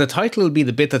 because the title will be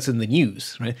the bit that's in the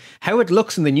news, right? How it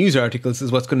looks in the news articles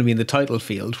is what's going to be in the title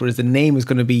field, whereas the name is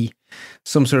going to be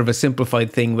some sort of a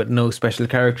simplified thing with no special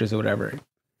characters or whatever.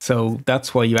 So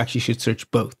that's why you actually should search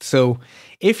both. So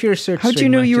if your search How'd you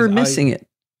know you were missing it?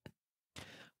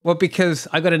 Well, because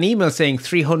I got an email saying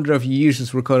 300 of your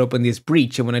users were caught up in this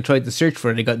breach, and when I tried to search for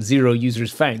it, I got 0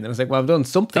 users found. And I was like, well, I've done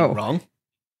something wrong.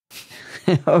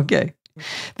 Okay.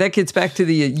 That gets back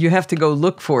to you have to go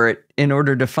look for it in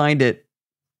order to find it.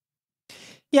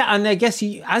 Yeah, and I guess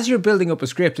as you're building up a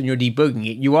script and you're debugging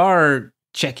it, you are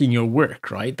checking your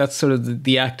work, right? That's sort of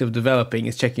the act of developing,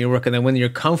 is checking your work. And then when you're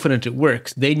confident it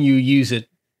works, then you use it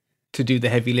to do the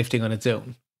heavy lifting on its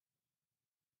own.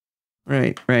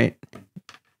 Right.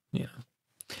 Yeah.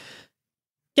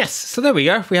 Yes, so there we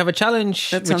are. We have a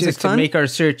challenge, which is to make our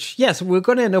search. Yes, we're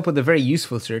going to end up with a very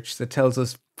useful search that tells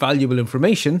us valuable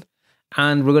information.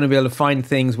 And we're going to be able to find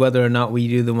things whether or not we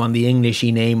do them on the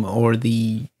Englishy name or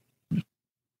the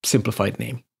simplified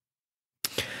name.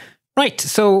 Right,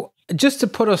 so just to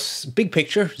put us big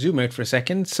picture, zoom out for a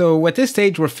second. So at this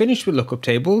stage, we're finished with lookup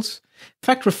tables. In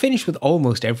fact, we're finished with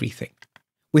almost everything.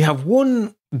 We have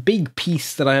one big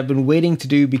piece that I have been waiting to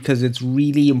do because it's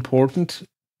really important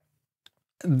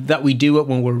that we do it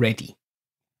when we're ready,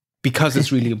 because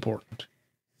it's really important.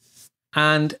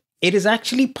 And it is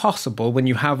actually possible when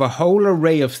you have a whole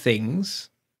array of things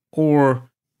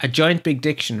or a giant big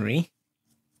dictionary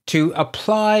to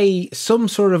apply some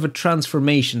sort of a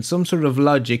transformation, some sort of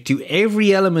logic to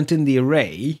every element in the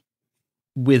array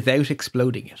without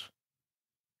exploding it.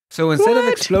 So instead of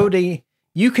exploding,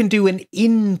 you can do an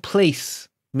in-place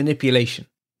manipulation.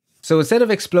 So instead of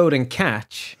exploding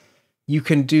catch, you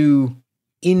can do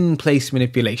in-place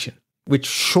manipulation, which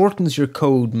shortens your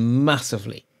code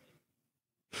massively.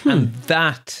 And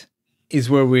that is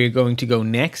where we're going to go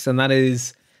next. And that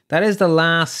is the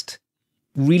last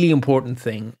really important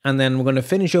thing. And then we're going to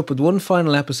finish up with one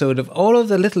final episode of all of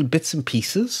the little bits and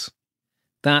pieces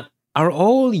that are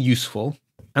all useful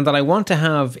and that I want to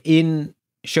have in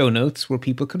show notes where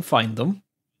people can find them.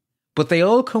 But they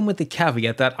all come with the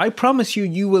caveat that I promise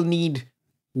you will need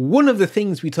one of the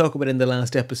things we talk about in the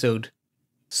last episode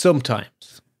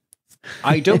sometimes.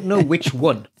 I don't know which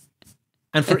one.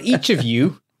 And for each of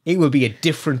you, it will be a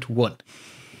different one.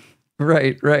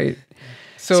 Right.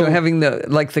 So having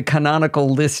the canonical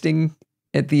listing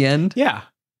at the end? Yeah,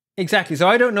 exactly. So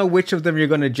I don't know which of them you're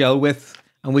going to gel with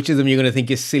and which of them you're going to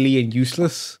think is silly and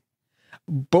useless.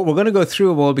 But we're going to go through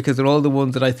them all because they're all the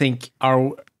ones that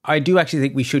I do actually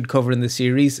think we should cover in the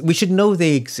series. We should know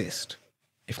they exist,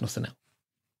 if nothing else.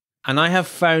 And I have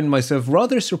found myself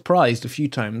rather surprised a few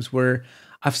times where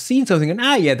I've seen something and,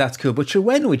 yeah, that's cool, but sure,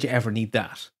 when would you ever need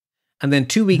that? And then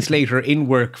 2 weeks later in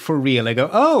work, for real, I go,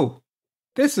 oh,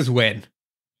 this is when.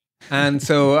 And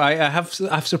so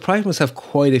I've surprised myself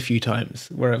quite a few times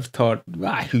where I've thought,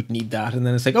 who'd need that? And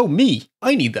then it's like, oh, me,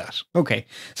 I need that. Okay.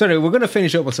 So anyway, we're going to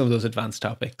finish up with some of those advanced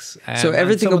topics. So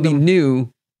everything will be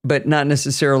new, but not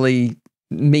necessarily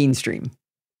mainstream.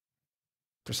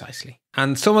 Precisely.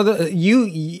 And some of the,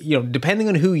 you know, depending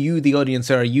on who you, the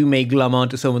audience, are, you may glom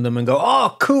onto some of them and go,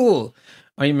 oh, cool.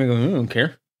 Or you may go, I don't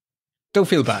care. Don't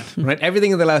feel bad, right?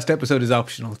 Everything in the last episode is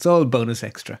optional. It's all bonus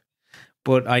extra.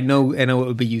 But I know it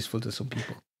will be useful to some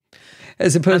people.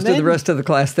 As opposed to the rest of the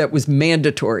class that was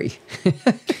mandatory.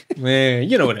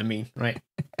 You know what I mean, right?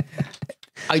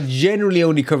 I generally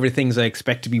only cover things I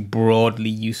expect to be broadly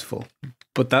useful.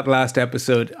 But that last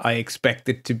episode, I expect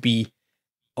it to be,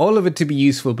 all of it to be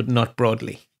useful, but not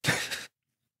broadly.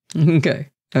 Okay.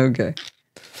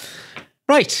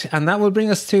 Right, and that will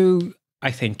bring us to, I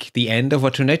think, the end of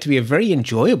what turned out to be a very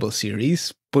enjoyable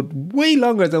series, but way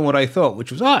longer than what I thought,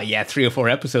 which was, 3 or 4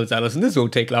 episodes, Alison. This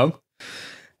won't take long.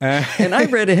 And I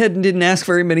read ahead and didn't ask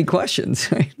very many questions.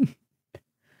 Right?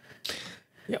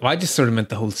 Yeah, well, I just sort of meant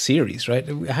the whole series, right?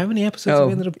 How many episodes have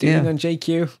we ended up doing on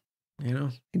JQ? You know,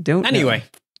 I don't know. Anyway.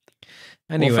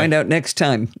 We'll find out next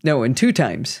time. No, in 2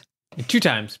 times. In 2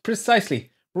 times, precisely.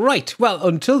 Right. Well,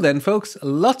 until then, folks,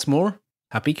 lots more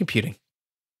happy computing.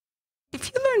 If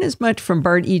you learn as much from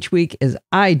Bart each week as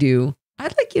I do,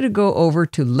 I'd like you to go over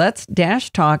to lets-talk.ie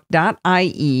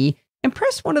and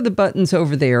press one of the buttons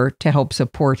over there to help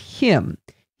support him.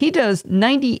 He does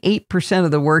 98%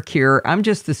 of the work here. I'm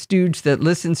just the stooge that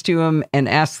listens to him and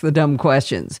asks the dumb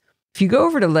questions. If you go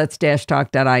over to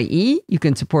lets-talk.ie, you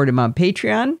can support him on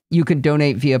Patreon, you can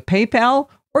donate via PayPal,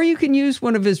 or you can use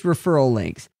one of his referral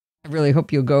links. I really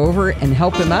hope you'll go over and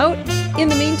help him out. In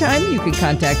the meantime, you can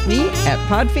contact me at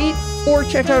Podfeet or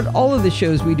check out all of the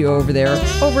shows we do over there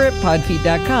over at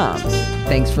podfeet.com.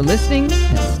 Thanks for listening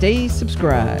and stay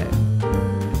subscribed.